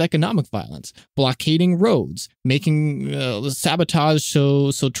a lot of economic violence, blockading roads, making sabotage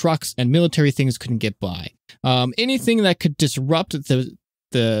so trucks and military things couldn't get by. Anything that could disrupt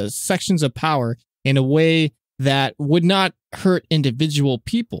the sections of power in a way that would not hurt individual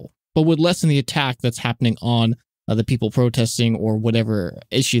people, but would lessen the attack that's happening on the people protesting or whatever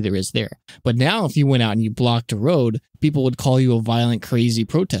issue there is there. But now if you went out and you blocked a road, people would call you a violent, crazy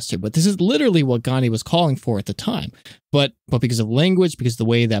protester. But this is literally what Gandhi was calling for at the time. But because of language, because of the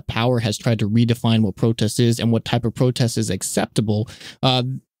way that power has tried to redefine what protest is and what type of protest is acceptable,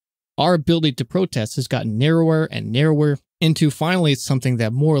 our ability to protest has gotten narrower and narrower into finally it's something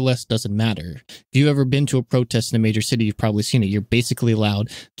that more or less doesn't matter. If you've ever been to a protest in a major city, you've probably seen it. You're basically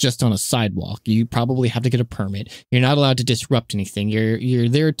allowed just on a sidewalk. You probably have to get a permit. You're not allowed to disrupt anything. You're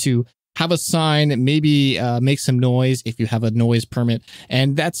there to have a sign, maybe make some noise if you have a noise permit,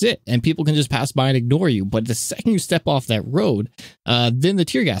 and that's it. And people can just pass by and ignore you. But the second you step off that road, then the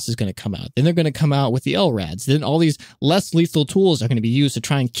tear gas is going to come out. Then they're going to come out with the LRADs. Then all these less lethal tools are going to be used to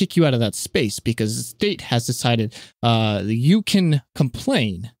try and kick you out of that space because the state has decided you can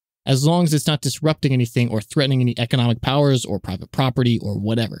complain as long as it's not disrupting anything or threatening any economic powers or private property or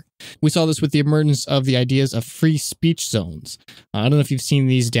whatever. We saw this with the emergence of the ideas of free speech zones. I don't know if you've seen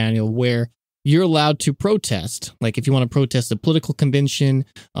these, Daniel, where you're allowed to protest, like if you want to protest a political convention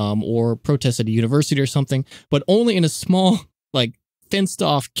or protest at a university or something, but only in a small, like fenced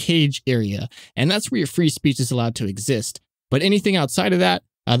off cage area. And that's where your free speech is allowed to exist. But anything outside of that,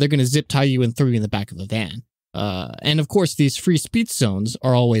 they're going to zip tie you and throw you in the back of a van. And of course, these free speech zones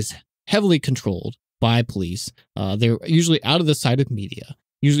are always heavily controlled by police. They're usually out of the sight of media.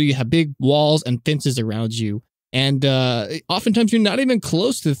 Usually you have big walls and fences around you. And oftentimes you're not even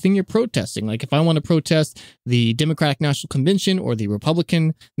close to the thing you're protesting. Like if I want to protest the Democratic National Convention or the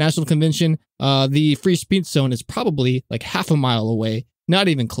Republican National Convention, the free speech zone is probably like half a mile away, not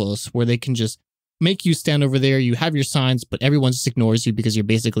even close, where they can just make you stand over there. You have your signs, but everyone just ignores you because you're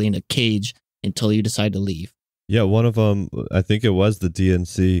basically in a cage until you decide to leave. Yeah, one of them, I think it was the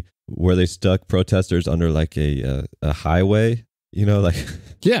DNC, where they stuck protesters under like a highway, like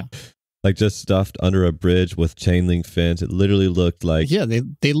yeah, like just stuffed under a bridge with chain link fence. It literally looked like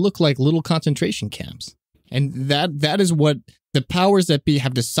they look like little concentration camps, and that is what the powers that be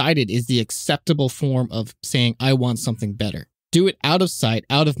have decided is the acceptable form of saying I want something better. Do it out of sight,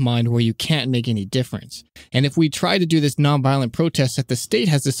 out of mind, where you can't make any difference. And if we try to do this nonviolent protest that the state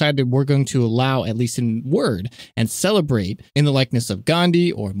has decided we're going to allow, at least in word, and celebrate in the likeness of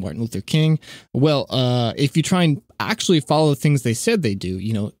Gandhi or Martin Luther King, well, if you try and actually follow the things they said they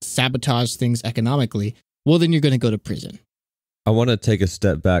do, sabotage things economically, well, then you're going to go to prison. I want to take a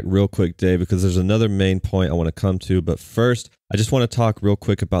step back real quick, Dave, because there's another main point I want to come to. But first, I just want to talk real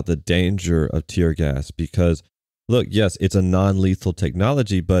quick about the danger of tear gas, because look, yes, it's a non-lethal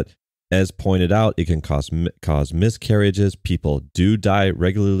technology, but as pointed out, it can cause miscarriages. People do die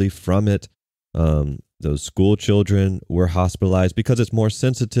regularly from it. Those school children were hospitalized because it's more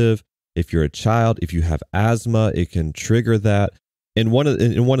sensitive. If you're a child, if you have asthma, it can trigger that. And one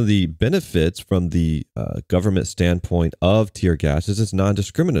of the benefits from the government standpoint of tear gas is it's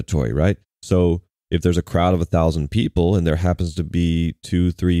non-discriminatory, right? So if there's a crowd of 1,000 people and there happens to be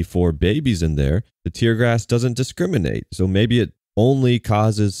 2, 3, 4 babies in there, the tear gas doesn't discriminate. So maybe it only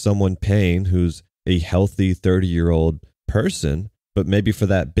causes someone pain who's a healthy 30-year-old person, but maybe for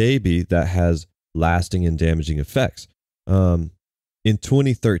that baby that has lasting and damaging effects. In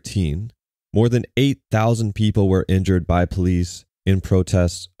 2013, more than 8,000 people were injured by police in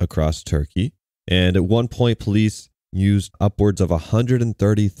protests across Turkey. And at one point, police used upwards of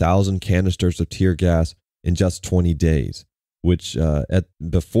 130,000 canisters of tear gas in just 20 days, which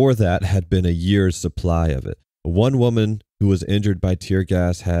before that had been a year's supply of it. One woman who was injured by tear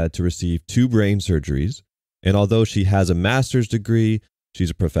gas had to receive 2 brain surgeries. And although she has a master's degree, she's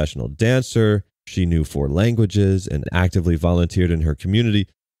a professional dancer, she knew 4 languages and actively volunteered in her community,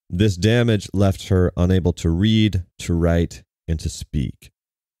 this damage left her unable to read, to write, and to speak.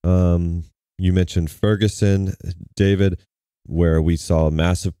 You mentioned Ferguson, David, where we saw a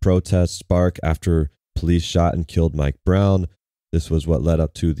massive protest spark after police shot and killed Mike Brown. This was what led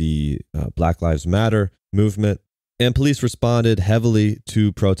up to the Black Lives Matter movement. And police responded heavily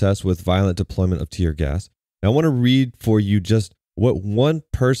to protests with violent deployment of tear gas. Now, I want to read for you just what one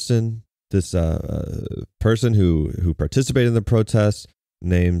person, this person who participated in the protests,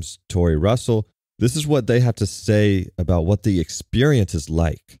 named Tori Russell. This is what they have to say about what the experience is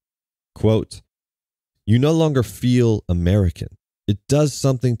like. Quote, "You no longer feel American. It does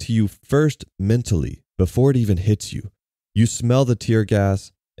something to you first mentally before it even hits you. You smell the tear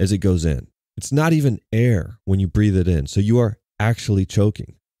gas as it goes in. It's not even air when you breathe it in, so you are actually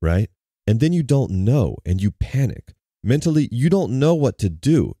choking, right? And then you don't know and you panic. Mentally, you don't know what to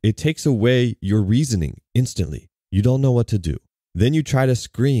do. It takes away your reasoning instantly. You don't know what to do. Then you try to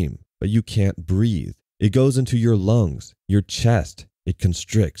scream, but you can't breathe. It goes into your lungs, your chest. It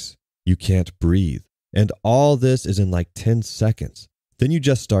constricts. You can't breathe. And all this is in like 10 seconds. Then you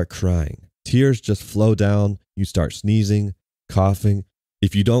just start crying. Tears just flow down. You start sneezing, coughing.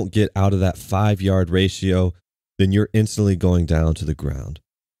 If you don't get out of that 5-yard ratio, then you're instantly going down to the ground."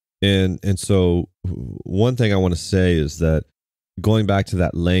 And so one thing I want to say is that going back to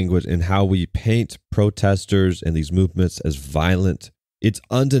that language and how we paint protesters and these movements as violent, it's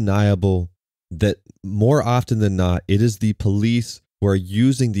undeniable that more often than not, it is the police who are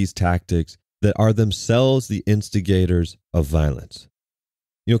using these tactics that are themselves the instigators of violence.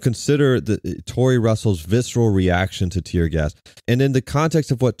 You know, consider Tori Russell's visceral reaction to tear gas. And in the context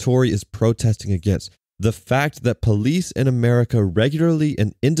of what Tori is protesting against, the fact that police in America regularly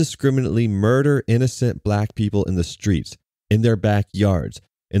and indiscriminately murder innocent black people in the streets, in their backyards,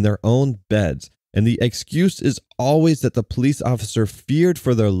 in their own beds. And the excuse is always that the police officer feared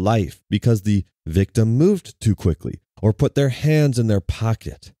for their life because the victim moved too quickly or put their hands in their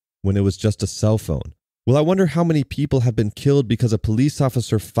pocket when it was just a cell phone. Well, I wonder how many people have been killed because a police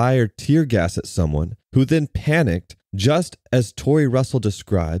officer fired tear gas at someone who then panicked, just as Tori Russell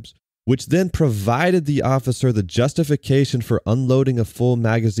describes, which then provided the officer the justification for unloading a full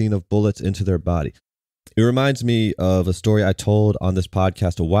magazine of bullets into their body. It reminds me of a story I told on this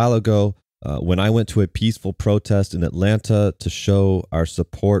podcast a while ago when I went to a peaceful protest in Atlanta to show our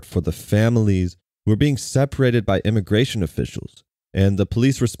support for the families who were being separated by immigration officials. And the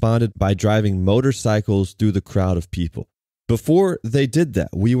police responded by driving motorcycles through the crowd of people. Before they did that,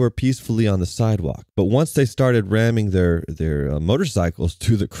 we were peacefully on the sidewalk. But once they started ramming their motorcycles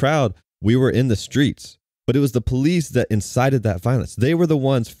through the crowd, we were in the streets. But it was the police that incited that violence. They were the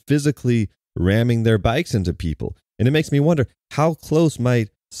ones physically ramming their bikes into people. And it makes me wonder, how close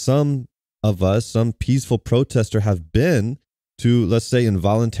might some of us, some peaceful protester, have been to, let's say,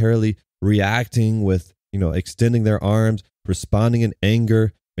 involuntarily reacting with, extending their arms, responding in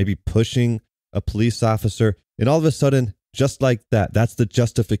anger, maybe pushing a police officer. And all of a sudden, just like that, that's the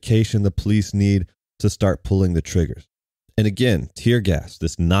justification the police need to start pulling the triggers. And again, tear gas,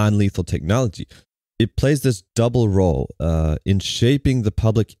 this non-lethal technology, it plays this double role in shaping the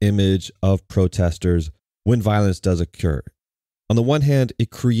public image of protesters when violence does occur. On the one hand, it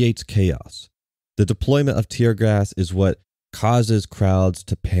creates chaos. The deployment of tear gas is what causes crowds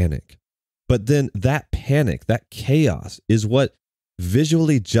to panic. But then that panic, that chaos, is what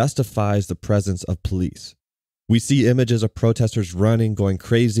visually justifies the presence of police. We see images of protesters running, going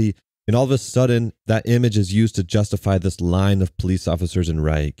crazy, and all of a sudden, that image is used to justify this line of police officers in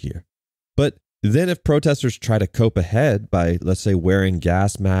riot gear. But then if protesters try to cope ahead by, let's say, wearing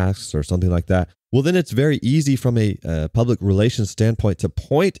gas masks or something like that, well, then it's very easy from a public relations standpoint to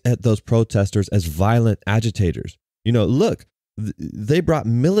point at those protesters as violent agitators. Look, they brought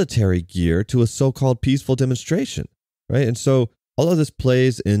military gear to a so-called peaceful demonstration, right? And so All of this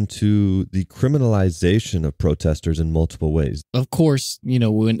plays into the criminalization of protesters in multiple ways. Of course,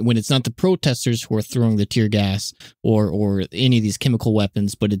 when it's not the protesters who are throwing the tear gas or any of these chemical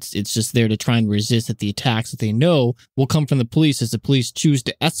weapons, but it's just there to try and resist at the attacks that they know will come from the police as the police choose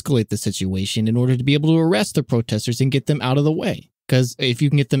to escalate the situation in order to be able to arrest the protesters and get them out of the way. Because if you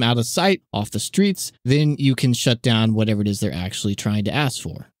can get them out of sight, off the streets, then you can shut down whatever it is they're actually trying to ask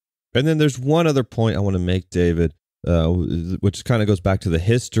for. And then there's one other point I want to make, David, which kind of goes back to the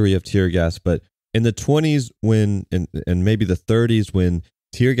history of tear gas. But in the 20s and maybe the 30s, when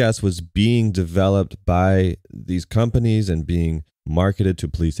tear gas was being developed by these companies and being marketed to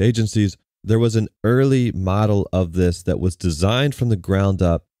police agencies, there was an early model of this that was designed from the ground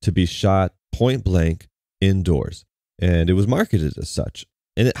up to be shot point blank indoors. And it was marketed as such.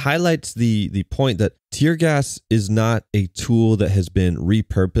 And it highlights the point that tear gas is not a tool that has been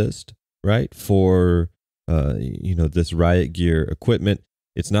repurposed, right, for this riot gear equipment.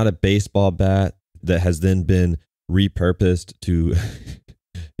 It's not a baseball bat that has then been repurposed to,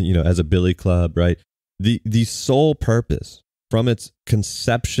 as a billy club, right? The sole purpose from its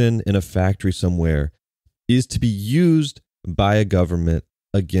conception in a factory somewhere is to be used by a government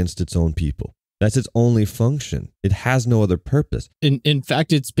against its own people. That's its only function. It has no other purpose. In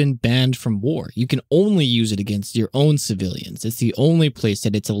fact, it's been banned from war. You can only use it against your own civilians. It's the only place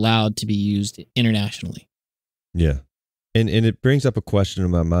that it's allowed to be used internationally. Yeah. And it brings up a question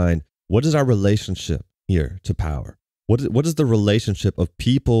in my mind. What is our relationship here to power? What is the relationship of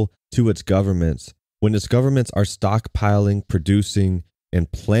people to its governments when its governments are stockpiling, producing,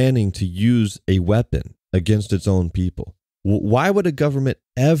 and planning to use a weapon against its own people? Why would a government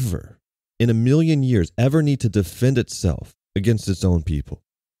ever, in a million years, ever need to defend itself against its own people?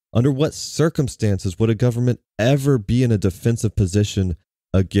 Under what circumstances would a government ever be in a defensive position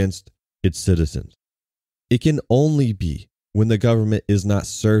against its citizens? It can only be when the government is not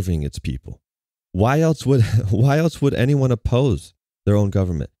serving its people. Why else would anyone oppose their own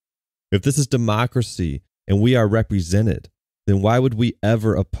government? If this is democracy and we are represented, then why would we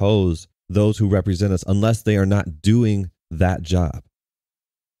ever oppose those who represent us unless they are not doing that job?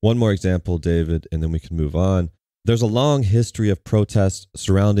 One more example, David, and then we can move on. There's a long history of protests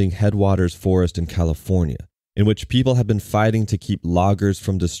surrounding Headwaters Forest in California, in which people have been fighting to keep loggers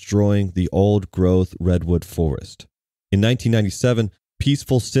from destroying the old-growth redwood forest. In 1997,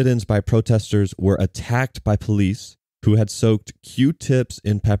 peaceful sit-ins by protesters were attacked by police who had soaked Q-tips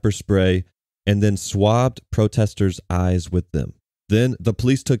in pepper spray and then swabbed protesters' eyes with them. Then the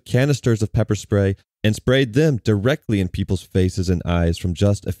police took canisters of pepper spray and sprayed them directly in people's faces and eyes from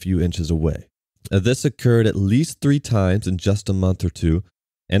just a few inches away. This occurred at least 3 times in just a month or two,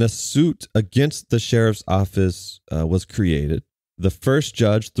 and a suit against the sheriff's office was created. The first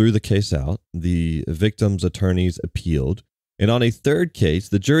judge threw the case out. The victim's attorneys appealed. And on a third case,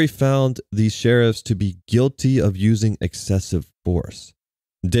 the jury found the sheriffs to be guilty of using excessive force.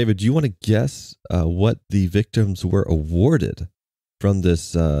 David, do you want to guess what the victims were awarded from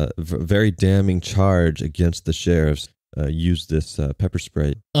this very damning charge against the sheriffs used this pepper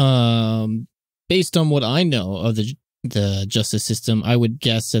spray? Based on what I know of the justice system, I would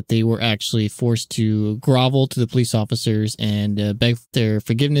guess that they were actually forced to grovel to the police officers and beg their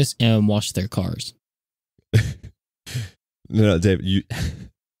forgiveness and wash their cars. No, David,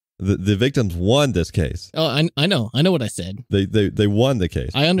 the victims won this case. Oh, I know what I said. They won the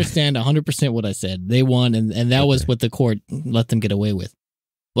case. I understand 100% what I said. They won, and that was what the court let them get away with.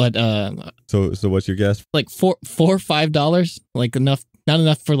 But so what's your guess? Like $4 or $5, like enough, not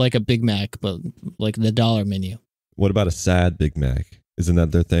enough for like a Big Mac, but like the dollar menu. What about a sad Big Mac? Isn't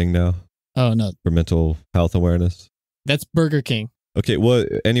that their thing now? Oh, no. For mental health awareness? That's Burger King. Okay, well,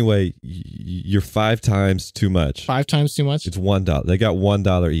 anyway, you're 5 times too much. 5 times too much? It's $1. They got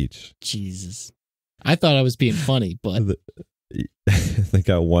 $1 each. Jesus. I thought I was being funny, but... They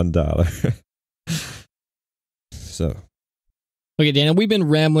got $1. So... Okay, Daniel, we've been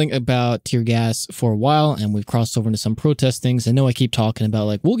rambling about tear gas for a while, and we've crossed over into some protest things. I know I keep talking about,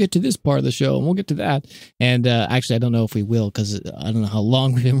 like, we'll get to this part of the show, and we'll get to that. And actually, I don't know if we will, because I don't know how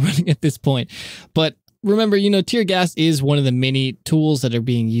long we've been running at this point. But remember, tear gas is one of the many tools that are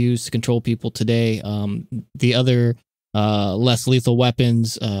being used to control people today. The other less lethal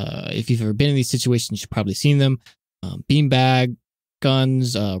weapons, if you've ever been in these situations, you've probably seen them. Beanbag,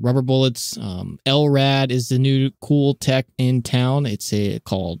 guns, rubber bullets. LRAD is the new cool tech in town. It's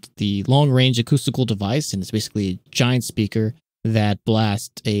called the Long Range Acoustical Device, and it's basically a giant speaker that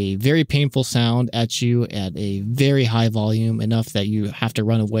blast a very painful sound at you at a very high volume, enough that you have to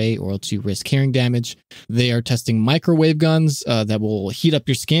run away or else you risk hearing damage. They are testing microwave guns that will heat up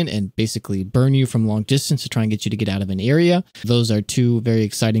your skin and basically burn you from long distance to try and get you to get out of an area. Those are two very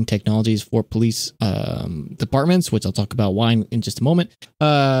exciting technologies for police departments, which I'll talk about why in just a moment.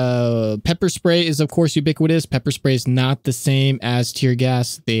 Pepper spray is, of course, ubiquitous. Pepper spray is not the same as tear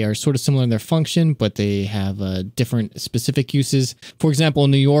gas. They are sort of similar in their function, but they have different specific uses. For example,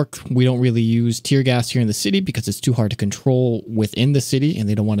 in New York, we don't really use tear gas here in the city because it's too hard to control within the city, and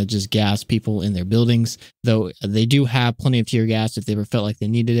they don't want to just gas people in their buildings, though they do have plenty of tear gas if they ever felt like they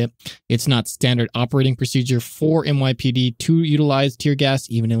needed it. It's not standard operating procedure for NYPD to utilize tear gas,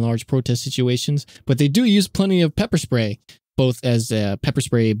 even in large protest situations, but they do use plenty of pepper spray, both as pepper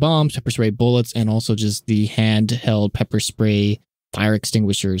spray bombs, pepper spray bullets, and also just the handheld pepper spray fire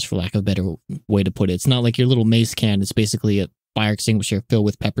extinguishers, for lack of a better way to put it. It's not like your little mace can. It's basically a fire extinguisher filled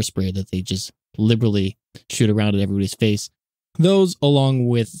with pepper spray that they just liberally shoot around at everybody's face. Those, along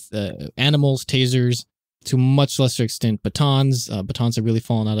with animals, tasers, to much lesser extent batons. Batons have really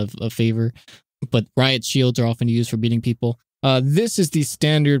fallen out of favor, but riot shields are often used for beating people. This is the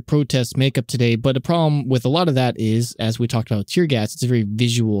standard protest makeup today, but the problem with a lot of that is, as we talked about tear gas, it's a very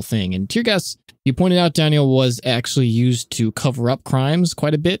visual thing. And tear gas, you pointed out, Daniel, was actually used to cover up crimes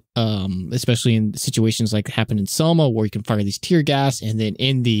quite a bit, especially in situations like happened in Selma, where you can fire these tear gas, and then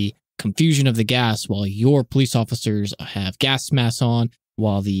in the confusion of the gas, while your police officers have gas masks on,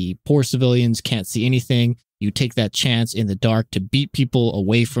 while the poor civilians can't see anything, you take that chance in the dark to beat people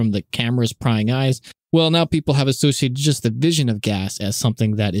away from the camera's prying eyes. Well, now people have associated just the vision of gas as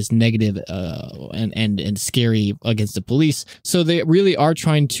something that is negative and scary against the police. So they really are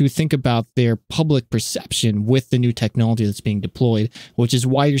trying to think about their public perception with the new technology that's being deployed, which is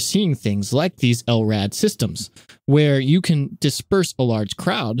why you're seeing things like these LRAD systems, where you can disperse a large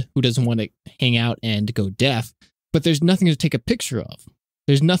crowd who doesn't want to hang out and go deaf, but there's nothing to take a picture of.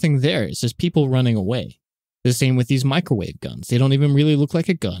 There's nothing there. It's just people running away. The same with these microwave guns. They don't even really look like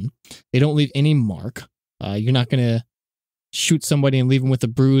a gun. They don't leave any mark. You're not going to shoot somebody and leave them with a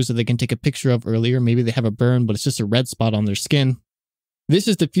bruise that they can take a picture of earlier. Maybe they have a burn, but it's just a red spot on their skin. This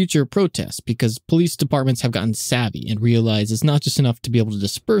is the future of protests, because police departments have gotten savvy and realize it's not just enough to be able to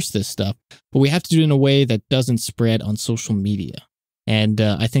disperse this stuff, but we have to do it in a way that doesn't spread on social media. And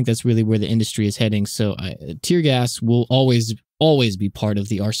I think that's really where the industry is heading. So tear gas will always be part of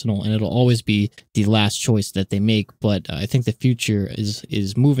the arsenal, and it'll always be the last choice that they make. But I think the future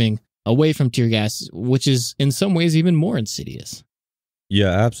is moving away from tear gas, which is in some ways even more insidious.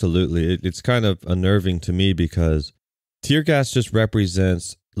 Yeah, absolutely. It's kind of unnerving to me because tear gas just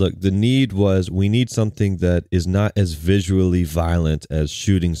represents, look, the need was, we need something that is not as visually violent as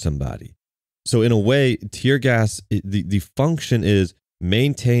shooting somebody. So in a way, tear gas, the function is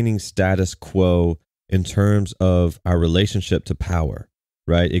maintaining status quo in terms of our relationship to power,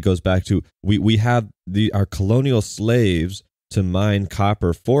 right? It goes back to, we have our colonial slaves to mine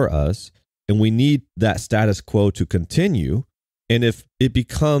copper for us, and we need that status quo to continue. And if it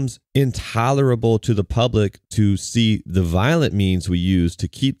becomes intolerable to the public to see the violent means we use to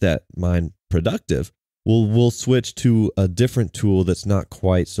keep that mine productive, we'll switch to a different tool that's not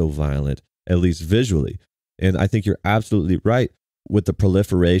quite so violent, at least visually. And I think you're absolutely right with the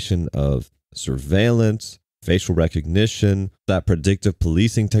proliferation of surveillance, facial recognition, that predictive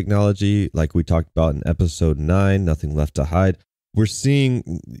policing technology, like we talked about in episode 9, Nothing Left to Hide. We're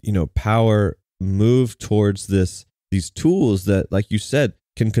seeing, power move towards these tools that, like you said,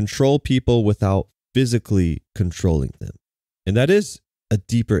 can control people without physically controlling them. And that is a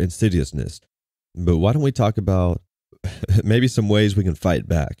deeper insidiousness. But why don't we talk about maybe some ways we can fight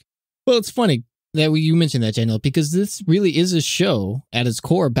back? Well, it's funny that you mentioned that, Daniel, because this really is a show at its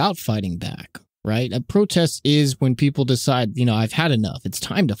core about fighting back, right? A protest is when people decide, I've had enough. It's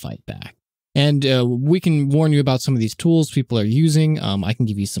time to fight back. And we can warn you about some of these tools people are using. I can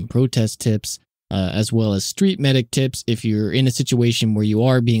give you some protest tips, as well as street medic tips if you're in a situation where you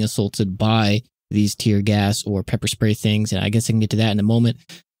are being assaulted by these tear gas or pepper spray things. And I guess I can get to that in a moment.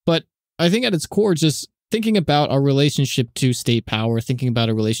 But I think at its core, just thinking about our relationship to state power, thinking about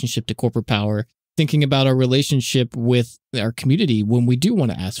our relationship to corporate power, thinking about our relationship with our community when we do want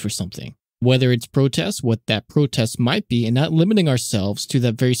to ask for something, whether it's protest, what that protest might be, and not limiting ourselves to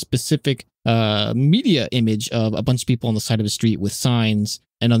that very specific media image of a bunch of people on the side of the street with signs,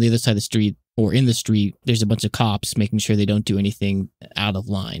 and on the other side of the street or in the street, there's a bunch of cops making sure they don't do anything out of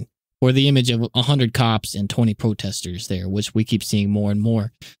line, or the image of 100 cops and 20 protesters there, which we keep seeing more and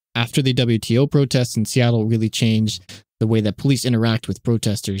more. After the WTO protests in Seattle really changed the way that police interact with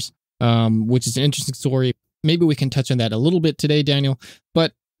protesters, which is an interesting story. maybe we can touch on that a little bit today, Daniel.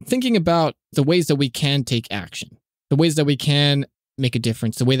 But thinking about the ways that we can take action, the ways that we can make a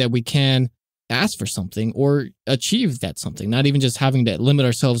difference, the way that we can ask for something or achieve that something, not even just having to limit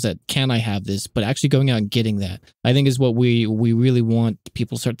ourselves that can I have this, but actually going out and getting that, I think is what we really want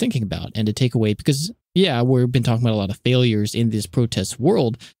people to start thinking about and to take away. Because, yeah, we've been talking about a lot of failures in this protest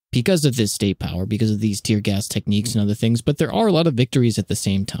world because of this state power, because of these tear gas techniques and other things, but there are a lot of victories at the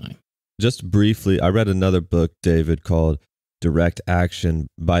same time. Just briefly, I read another book, David, called Direct Action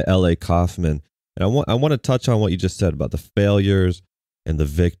by L.A. Kaufman. And I want to touch on what you just said about the failures and the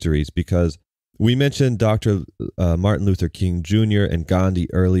victories, because we mentioned Dr. Martin Luther King Jr. and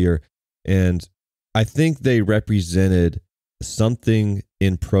Gandhi earlier, and I think they represented something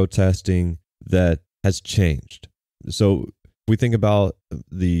in protesting that has changed. So we think about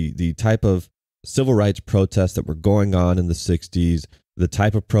the type of civil rights protests that were going on in the 60s, the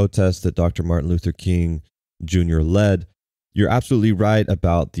type of protests that Dr. Martin Luther King Jr. led. You're absolutely right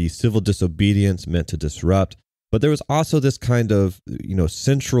about the civil disobedience meant to disrupt, but there was also this kind of,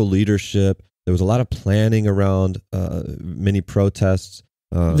 central leadership. There was a lot of planning around many protests.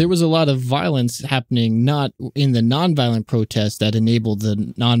 There was a lot of violence happening, not in the nonviolent protests that enabled the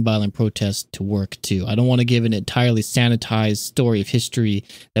nonviolent protests to work too. I don't want to give an entirely sanitized story of history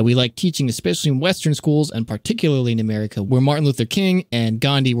that we like teaching, especially in Western schools and particularly in America, where Martin Luther King and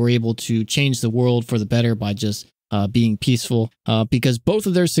Gandhi were able to change the world for the better by just being peaceful, because both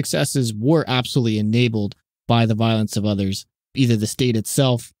of their successes were absolutely enabled by the violence of others, either the state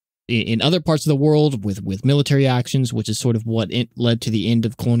itself in other parts of the world with military actions, which is sort of what led to the end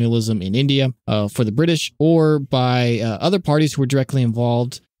of colonialism in India for the British, or by other parties who were directly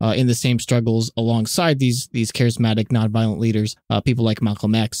involved in the same struggles alongside these charismatic nonviolent leaders, people like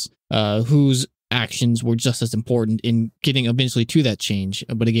Malcolm X, whose actions were just as important in getting eventually to that change.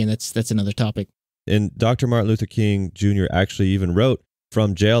 But again, that's another topic. And Dr. Martin Luther King Jr. actually even wrote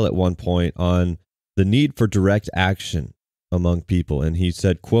from jail at one point on the need for direct action among people. And he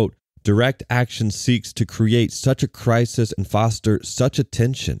said, quote, "Direct action seeks to create such a crisis and foster such a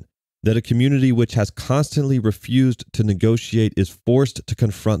tension that a community which has constantly refused to negotiate is forced to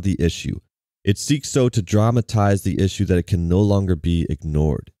confront the issue. It seeks so to dramatize the issue that it can no longer be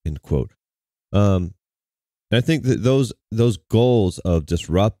ignored," end quote. And I think that those goals of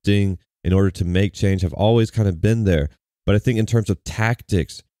disrupting in order to make change have always kind of been there. But I think in terms of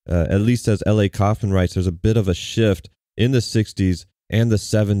tactics, at least as L.A. Kaufman writes, there's a bit of a shift in the 60s and the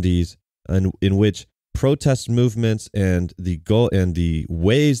 70s in which protest movements and the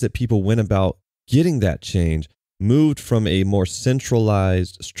ways that people went about getting that change moved from a more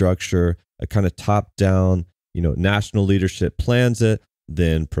centralized structure, a kind of top-down, national leadership plans it,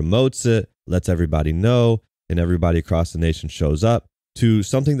 then promotes it, lets everybody know, and everybody across the nation shows up, to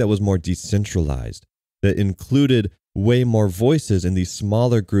something that was more decentralized, that included way more voices in these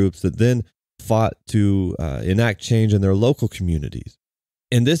smaller groups that then fought to enact change in their local communities.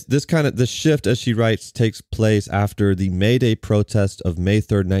 And this shift, as she writes, takes place after the May Day protest of May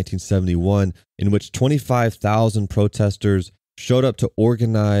 3rd, 1971, in which 25,000 protesters showed up to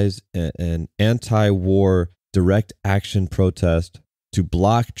organize an anti-war direct action protest to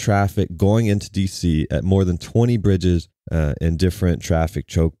block traffic going into D.C. at more than 20 bridges and different traffic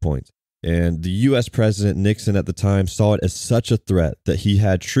choke points. And the U.S. President Nixon at the time saw it as such a threat that he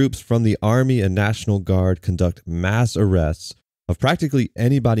had troops from the Army and National Guard conduct mass arrests of practically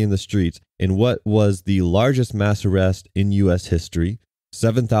anybody in the streets in what was the largest mass arrest in U.S. history.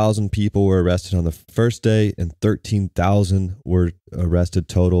 7,000 people were arrested on the first day and 13,000 were arrested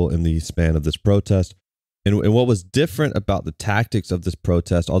total in the span of this protest. And what was different about the tactics of this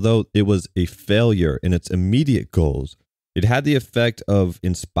protest, although it was a failure in its immediate goals, it had the effect of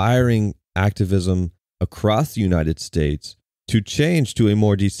inspiring activism across the United States to change to a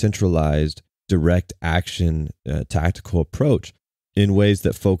more decentralized, direct action tactical approach in ways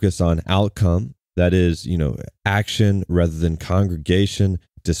that focus on outcome, that is, action rather than congregation,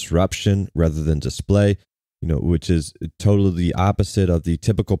 disruption rather than display, which is totally the opposite of the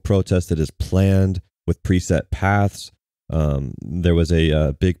typical protest that is planned with preset paths. There was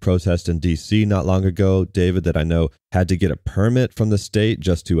a big protest in D.C. not long ago, David, that I know had to get a permit from the state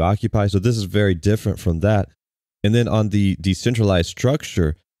just to occupy. So this is very different from that. And then on the decentralized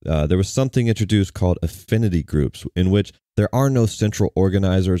structure, there was something introduced called affinity groups, in which there are no central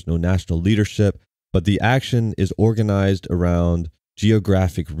organizers, no national leadership, but the action is organized around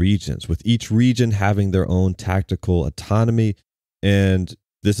geographic regions, with each region having their own tactical autonomy. And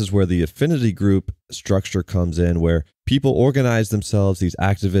this is where the affinity group structure comes in, where people organize themselves, these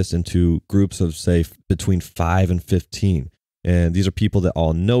activists, into groups of, say, between 5 and 15. And these are people that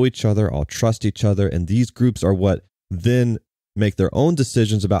all know each other, all trust each other. And these groups are what then make their own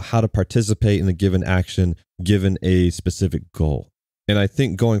decisions about how to participate in a given action, given a specific goal. And I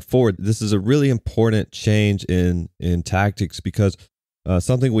think going forward, this is a really important change in tactics, because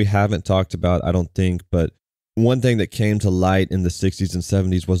something we haven't talked about, I don't think, but one thing that came to light in the 60s and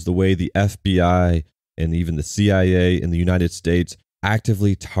 70s was the way the FBI and even the CIA in the United States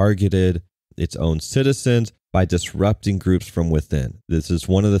actively targeted its own citizens by disrupting groups from within. This is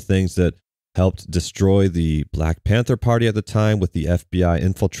one of the things that helped destroy the Black Panther Party at the time, with the FBI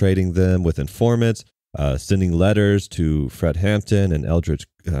infiltrating them with informants, sending letters to Fred Hampton and Eldridge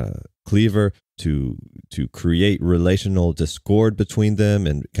Cleaver to create relational discord between them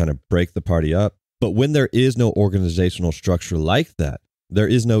and kind of break the party up. But when there is no organizational structure like that, there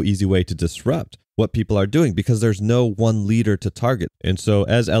is no easy way to disrupt what people are doing, because there's no one leader to target. And so,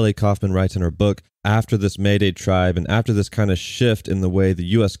 as L.A. Kaufman writes in her book, after this Mayday tribe and after this kind of shift in the way the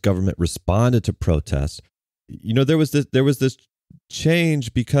U.S. government responded to protests, there was this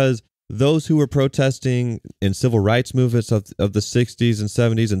change, because those who were protesting in civil rights movements of the 60s and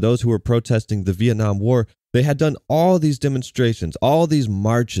 70s, and those who were protesting the Vietnam War, they had done all these demonstrations, all these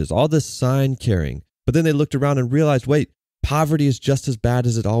marches, all this sign carrying. But then they looked around and realized, wait, poverty is just as bad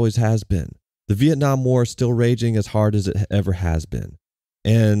as it always has been. The Vietnam War is still raging as hard as it ever has been.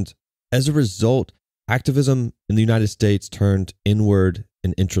 And as a result, activism in the United States turned inward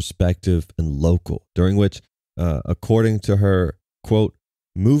and introspective and local, during which, according to her, quote,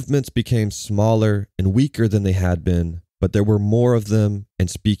 movements became smaller and weaker than they had been, but there were more of them and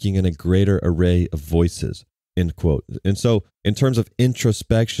speaking in a greater array of voices, end quote. And so, in terms of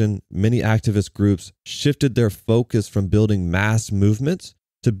introspection, many activist groups shifted their focus from building mass movements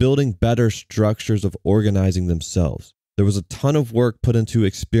to building better structures of organizing themselves. There was a ton of work put into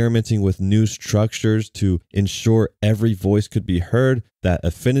experimenting with new structures to ensure every voice could be heard. That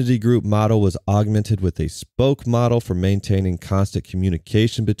affinity group model was augmented with a spoke model for maintaining constant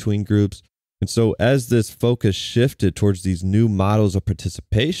communication between groups. And so as this focus shifted towards these new models of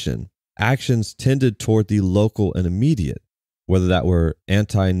participation, actions tended toward the local and immediate, whether that were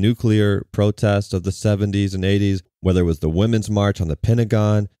anti-nuclear protests of the 70s and 80s, whether it was the Women's March on the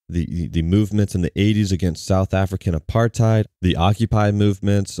Pentagon, the movements in the 80s against South African apartheid, the Occupy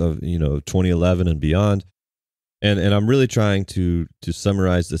movements of 2011 and beyond. And I'm really trying to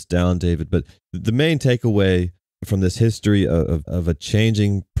summarize this down, David, but the main takeaway from this history of a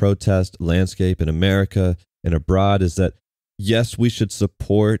changing protest landscape in America and abroad is that, yes, we should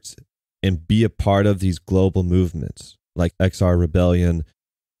support and be a part of these global movements like XR Rebellion,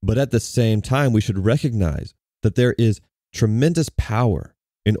 but at the same time, we should recognize that there is tremendous power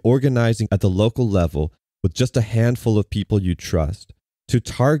in organizing at the local level with just a handful of people you trust to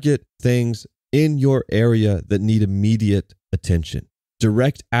target things in your area that need immediate attention.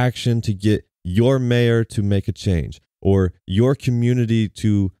 Direct action to get your mayor to make a change or your community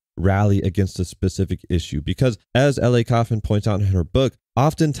to rally against a specific issue. Because as L.A. Kaufman points out in her book,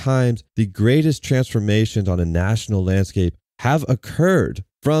 oftentimes the greatest transformations on a national landscape have occurred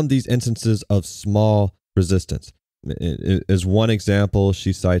from these instances of small resistance. As one example,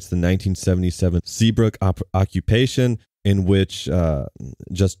 she cites the 1977 Seabrook occupation, in which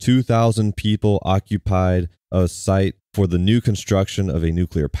just 2,000 people occupied a site for the new construction of a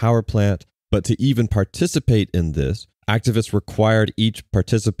nuclear power plant. But to even participate in this, activists required each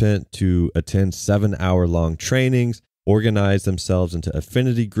participant to attend 7-hour-long trainings, organize themselves into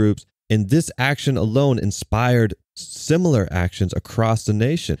affinity groups, and this action alone inspired similar actions across the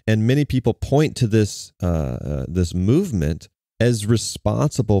nation. And many people point to this movement as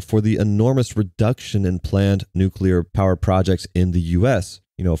responsible for the enormous reduction in planned nuclear power projects in the U.S.,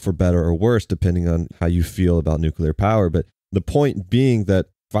 for better or worse, depending on how you feel about nuclear power. But the point being that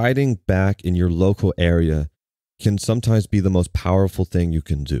fighting back in your local area can sometimes be the most powerful thing you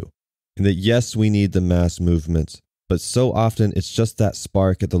can do. And that, yes, we need the mass movements, but so often it's just that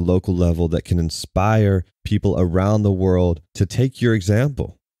spark at the local level that can inspire people around the world to take your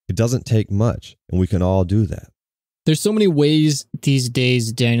example. It doesn't take much, and we can all do that. There's so many ways these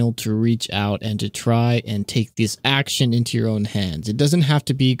days, Daniel, to reach out and to try and take this action into your own hands. It doesn't have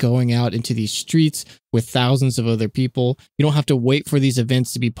to be going out into these streets with thousands of other people. You don't have to wait for these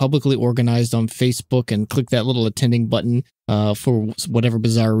events to be publicly organized on Facebook and click that little attending button for whatever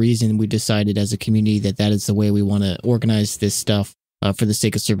bizarre reason we decided as a community that is the way we want to organize this stuff for the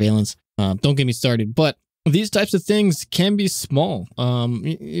sake of surveillance. Don't get me started. But These types of things can be small.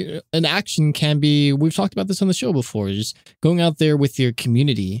 An action can be, we've talked about this on the show before, just going out there with your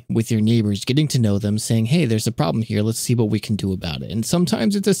community, with your neighbors, getting to know them, saying, hey, there's a problem here. Let's see what we can do about it. And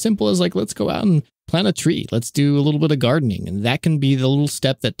sometimes it's as simple as like, let's go out and plant a tree. Let's do a little bit of gardening. And that can be the little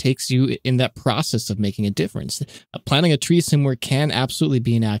step that takes you in that process of making a difference. Planting a tree somewhere can absolutely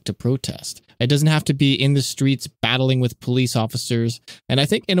be an act of protest. It doesn't have to be in the streets battling with police officers. And I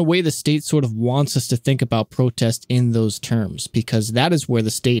think in a way, the state sort of wants us to think about protest in those terms, because that is where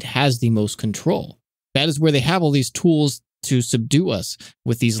the state has the most control. That is where they have all these tools to subdue us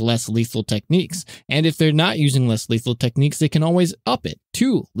with these less lethal techniques. And if they're not using less lethal techniques, they can always up it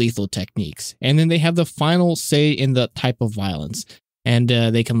to lethal techniques. And then they have the final say in the type of violence. And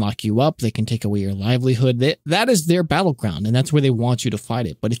they can lock you up. They can take away your livelihood. That is their battleground, and that's where they want you to fight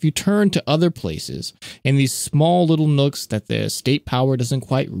it. But if you turn to other places, in these small little nooks that the state power doesn't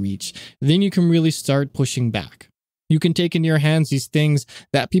quite reach, then you can really start pushing back. You can take in your hands these things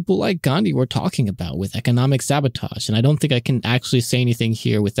that people like Gandhi were talking about with economic sabotage. And I don't think I can actually say anything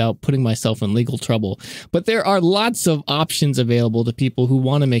here without putting myself in legal trouble. But there are lots of options available to people who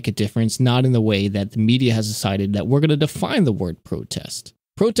want to make a difference, not in the way that the media has decided that we're going to define the word protest.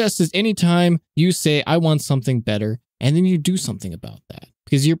 Protest is any time you say, I want something better, and then you do something about that.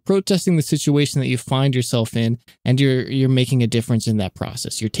 Because you're protesting the situation that you find yourself in, and you're making a difference in that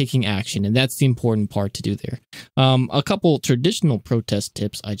process. You're taking action, and that's the important part to do there. A couple traditional protest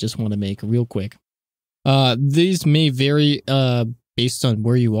tips I just want to make real quick. These may vary based on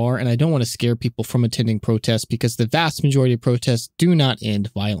where you are, and I don't want to scare people from attending protests, because the vast majority of protests do not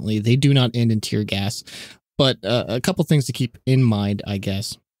end violently. They do not end in tear gas. But a couple things to keep in mind, I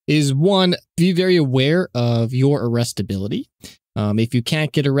guess, is one, be very aware of your arrestability. If you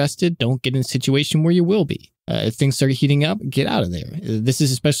can't get arrested, don't get in a situation where you will be. If things start heating up, get out of there. This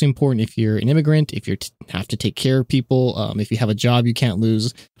is especially important if you're an immigrant, if you have to take care of people, if you have a job you can't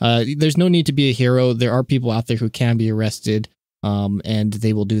lose. There's no need to be a hero. There are people out there who can be arrested, and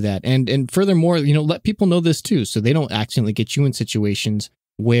they will do that. And furthermore, let people know this too, so they don't accidentally get you in situations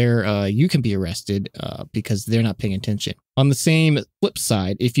where you can be arrested because they're not paying attention. On the same flip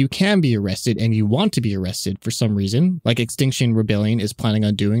side, if you can be arrested and you want to be arrested for some reason, like Extinction Rebellion is planning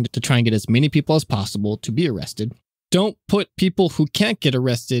on doing to try and get as many people as possible to be arrested, don't put people who can't get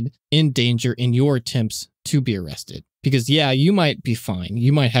arrested in danger in your attempts to be arrested. Because yeah, you might be fine.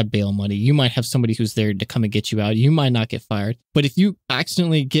 You might have bail money. You might have somebody who's there to come and get you out. You might not get fired. But if you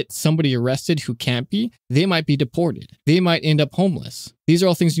accidentally get somebody arrested who can't be, they might be deported. They might end up homeless. These are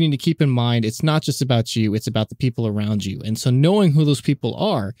all things you need to keep in mind. It's not just about you. It's about the people around you. And so knowing who those people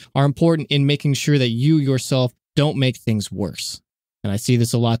are important in making sure that you yourself don't make things worse. And I see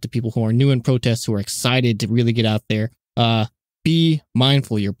this a lot to people who are new in protests, who are excited to really get out there. Be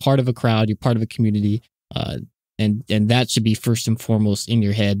mindful. You're part of a crowd. You're part of a community. And that should be first and foremost in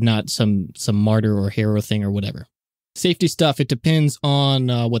your head, not some martyr or hero thing or whatever. Safety stuff, it depends on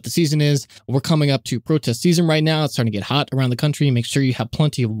what the season is. We're coming up to protest season right now. It's starting to get hot around the country. Make sure you have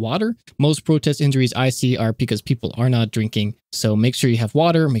plenty of water. Most protest injuries I see are because people are not drinking. So make sure you have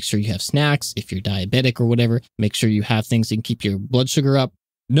water. Make sure you have snacks. If you're diabetic or whatever, make sure you have things that can keep your blood sugar up.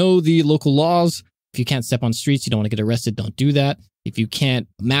 Know the local laws. If you can't step on streets, you don't want to get arrested, don't do that. If you can't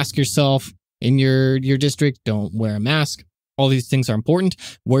mask yourself in your district, don't wear a mask. All these things are important.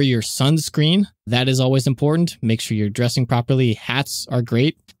 Wear your sunscreen. That is always important. Make sure you're dressing properly. Hats are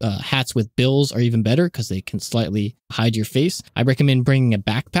great. Hats with bills are even better because they can slightly hide your face. I recommend bringing a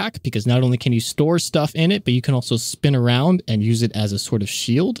backpack because not only can you store stuff in it, but you can also spin around and use it as a sort of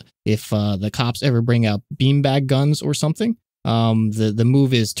shield if the cops ever bring out beanbag guns or something. The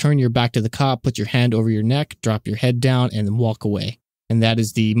move is turn your back to the cop, put your hand over your neck, drop your head down, and then walk away. And that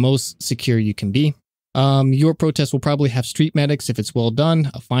is the most secure you can be. Your protest will probably have street medics if it's well done.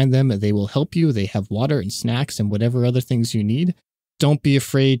 Find them. They will help you. They have water and snacks and whatever other things you need. Don't be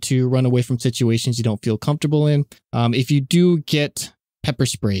afraid to run away from situations you don't feel comfortable in. If you do get pepper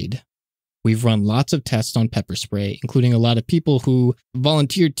sprayed, we've run lots of tests on pepper spray, including a lot of people who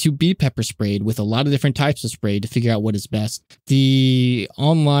volunteered to be pepper sprayed with a lot of different types of spray to figure out what is best. The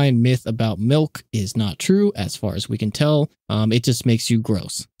online myth about milk is not true as far as we can tell. It just makes you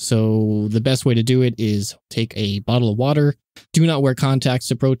gross. So the best way to do it is take a bottle of water. Do not wear contacts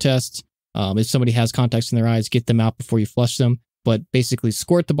to protest. If somebody has contacts in their eyes, get them out before you flush them. But basically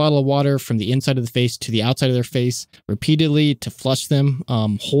squirt the bottle of water from the inside of the face to the outside of their face repeatedly to flush them.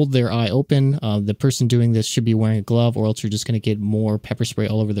 Hold their eye open. The person doing this should be wearing a glove, or else you're just going to get more pepper spray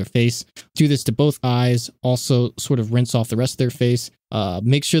all over their face. Do this to both eyes. Also sort of rinse off the rest of their face.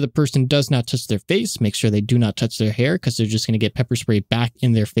 Make sure the person does not touch their face. Make sure they do not touch their hair, because they're just going to get pepper spray back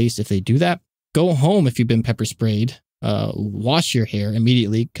in their face if they do that. go home if you've been pepper sprayed. Wash your hair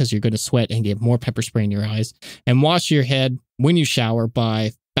immediately because you're going to sweat and get more pepper spray in your eyes. And wash your head when you shower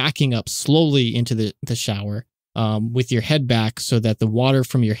by backing up slowly into the shower with your head back so that the water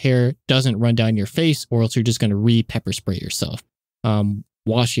from your hair doesn't run down your face, or else you're just going to re-pepper spray yourself.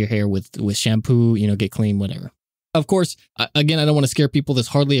 Wash your hair with shampoo, get clean, whatever. Of course, again, I don't want to scare people. This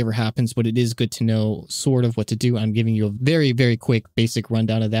hardly ever happens, but it is good to know sort of what to do. I'm giving you a very, very quick, basic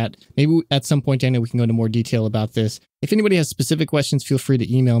rundown of that. Maybe at some point, Daniel, we can go into more detail about this. If anybody has specific questions, feel free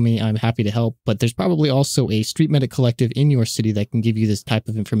to email me. I'm happy to help. But there's probably also a street medic collective in your city that can give you this type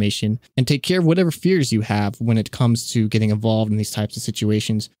of information and take care of whatever fears you have when it comes to getting involved in these types of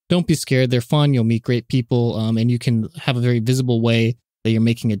situations. Don't be scared. They're fun. You'll meet great people, and you can have a very visible way that you're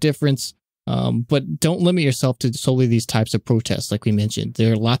making a difference. But don't limit yourself to solely these types of protests, like we mentioned.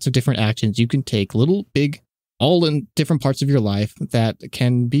 There are lots of different actions you can take, little, big, all in different parts of your life that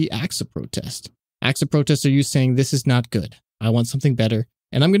can be acts of protest. Acts of protest are you saying, this is not good. I want something better,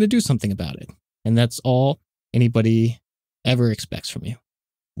 and I'm going to do something about it. And that's all anybody ever expects from you.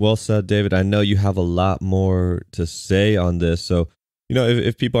 Well said, David. I know you have a lot more to say on this. So,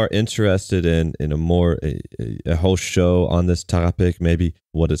 if people are interested in a whole show on this topic, maybe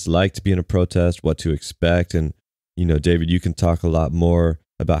what it's like to be in a protest, what to expect. And, David, you can talk a lot more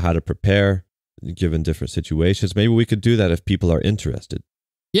about how to prepare given different situations. Maybe we could do that if people are interested.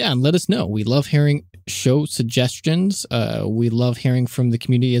 Yeah, and let us know. We love hearing show suggestions. We love hearing from the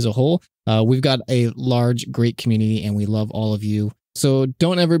community as a whole. We've got a large, great community, and we love all of you. So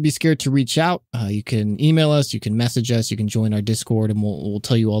don't ever be scared to reach out. You can email us, you can message us, you can join our Discord, and we'll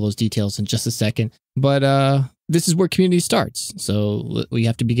tell you all those details in just a second. But this is where community starts. So we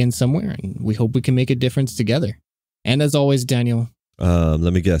have to begin somewhere, and we hope we can make a difference together. And as always, Daniel.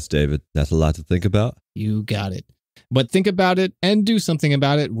 Let me guess, David. That's a lot to think about. You got it. But think about it and do something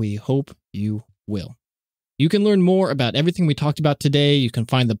about it. We hope you will. You can learn more about everything we talked about today. You can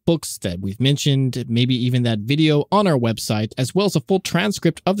find the books that we've mentioned, maybe even that video on our website, as well as a full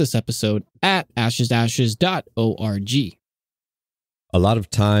transcript of this episode at ashesashes.org. A lot of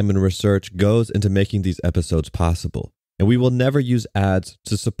time and research goes into making these episodes possible, and we will never use ads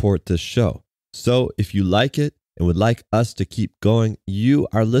to support this show. So if you like it and would like us to keep going, you,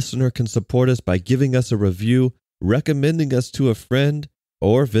 our listener, can support us by giving us a review, recommending us to a friend,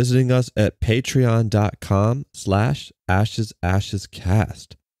 or visiting us at patreon.com/ashesashescast.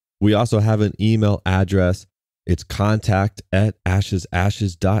 We also have an email address. It's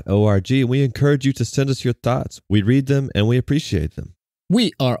contact@ashesashes.org. And we encourage you to send us your thoughts. We read them and we appreciate them.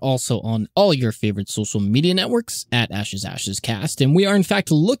 We are also on all your favorite social media networks at ashesashescast, and we are in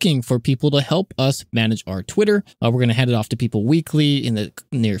fact looking for people to help us manage our Twitter. We're going to hand it off to people weekly in the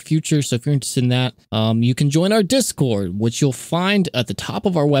near future, so if you're interested in that, you can join our Discord, which you'll find at the top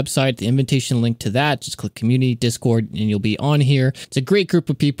of our website, the invitation link to that. Just click Community Discord, and you'll be on here. It's a great group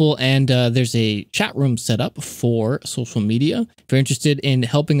of people, and there's a chat room set up for social media. If you're interested in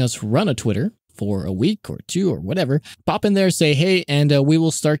helping us run a Twitter for a week or two or whatever, pop in there, say hey, and we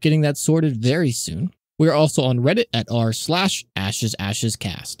will start getting that sorted very soon. We are also on Reddit at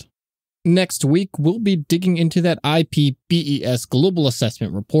r/ashesashescast. Next week, we'll be digging into that IPBES global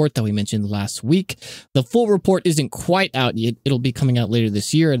assessment report that we mentioned last week. The full report isn't quite out yet. It'll be coming out later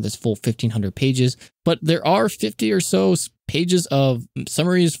this year, this full 1,500 pages, but there are 50 or so pages of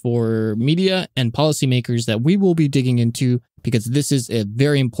summaries for media and policymakers that we will be digging into, because this is a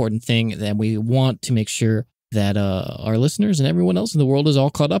very important thing that we want to make sure that our listeners and everyone else in the world is all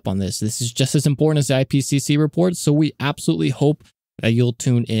caught up on this. This is just as important as the IPCC report, so we absolutely hope that you'll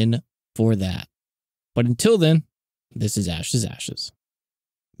tune in for that. But until then, this is Ashes Ashes.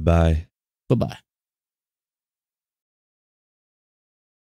 Bye. Bye-bye.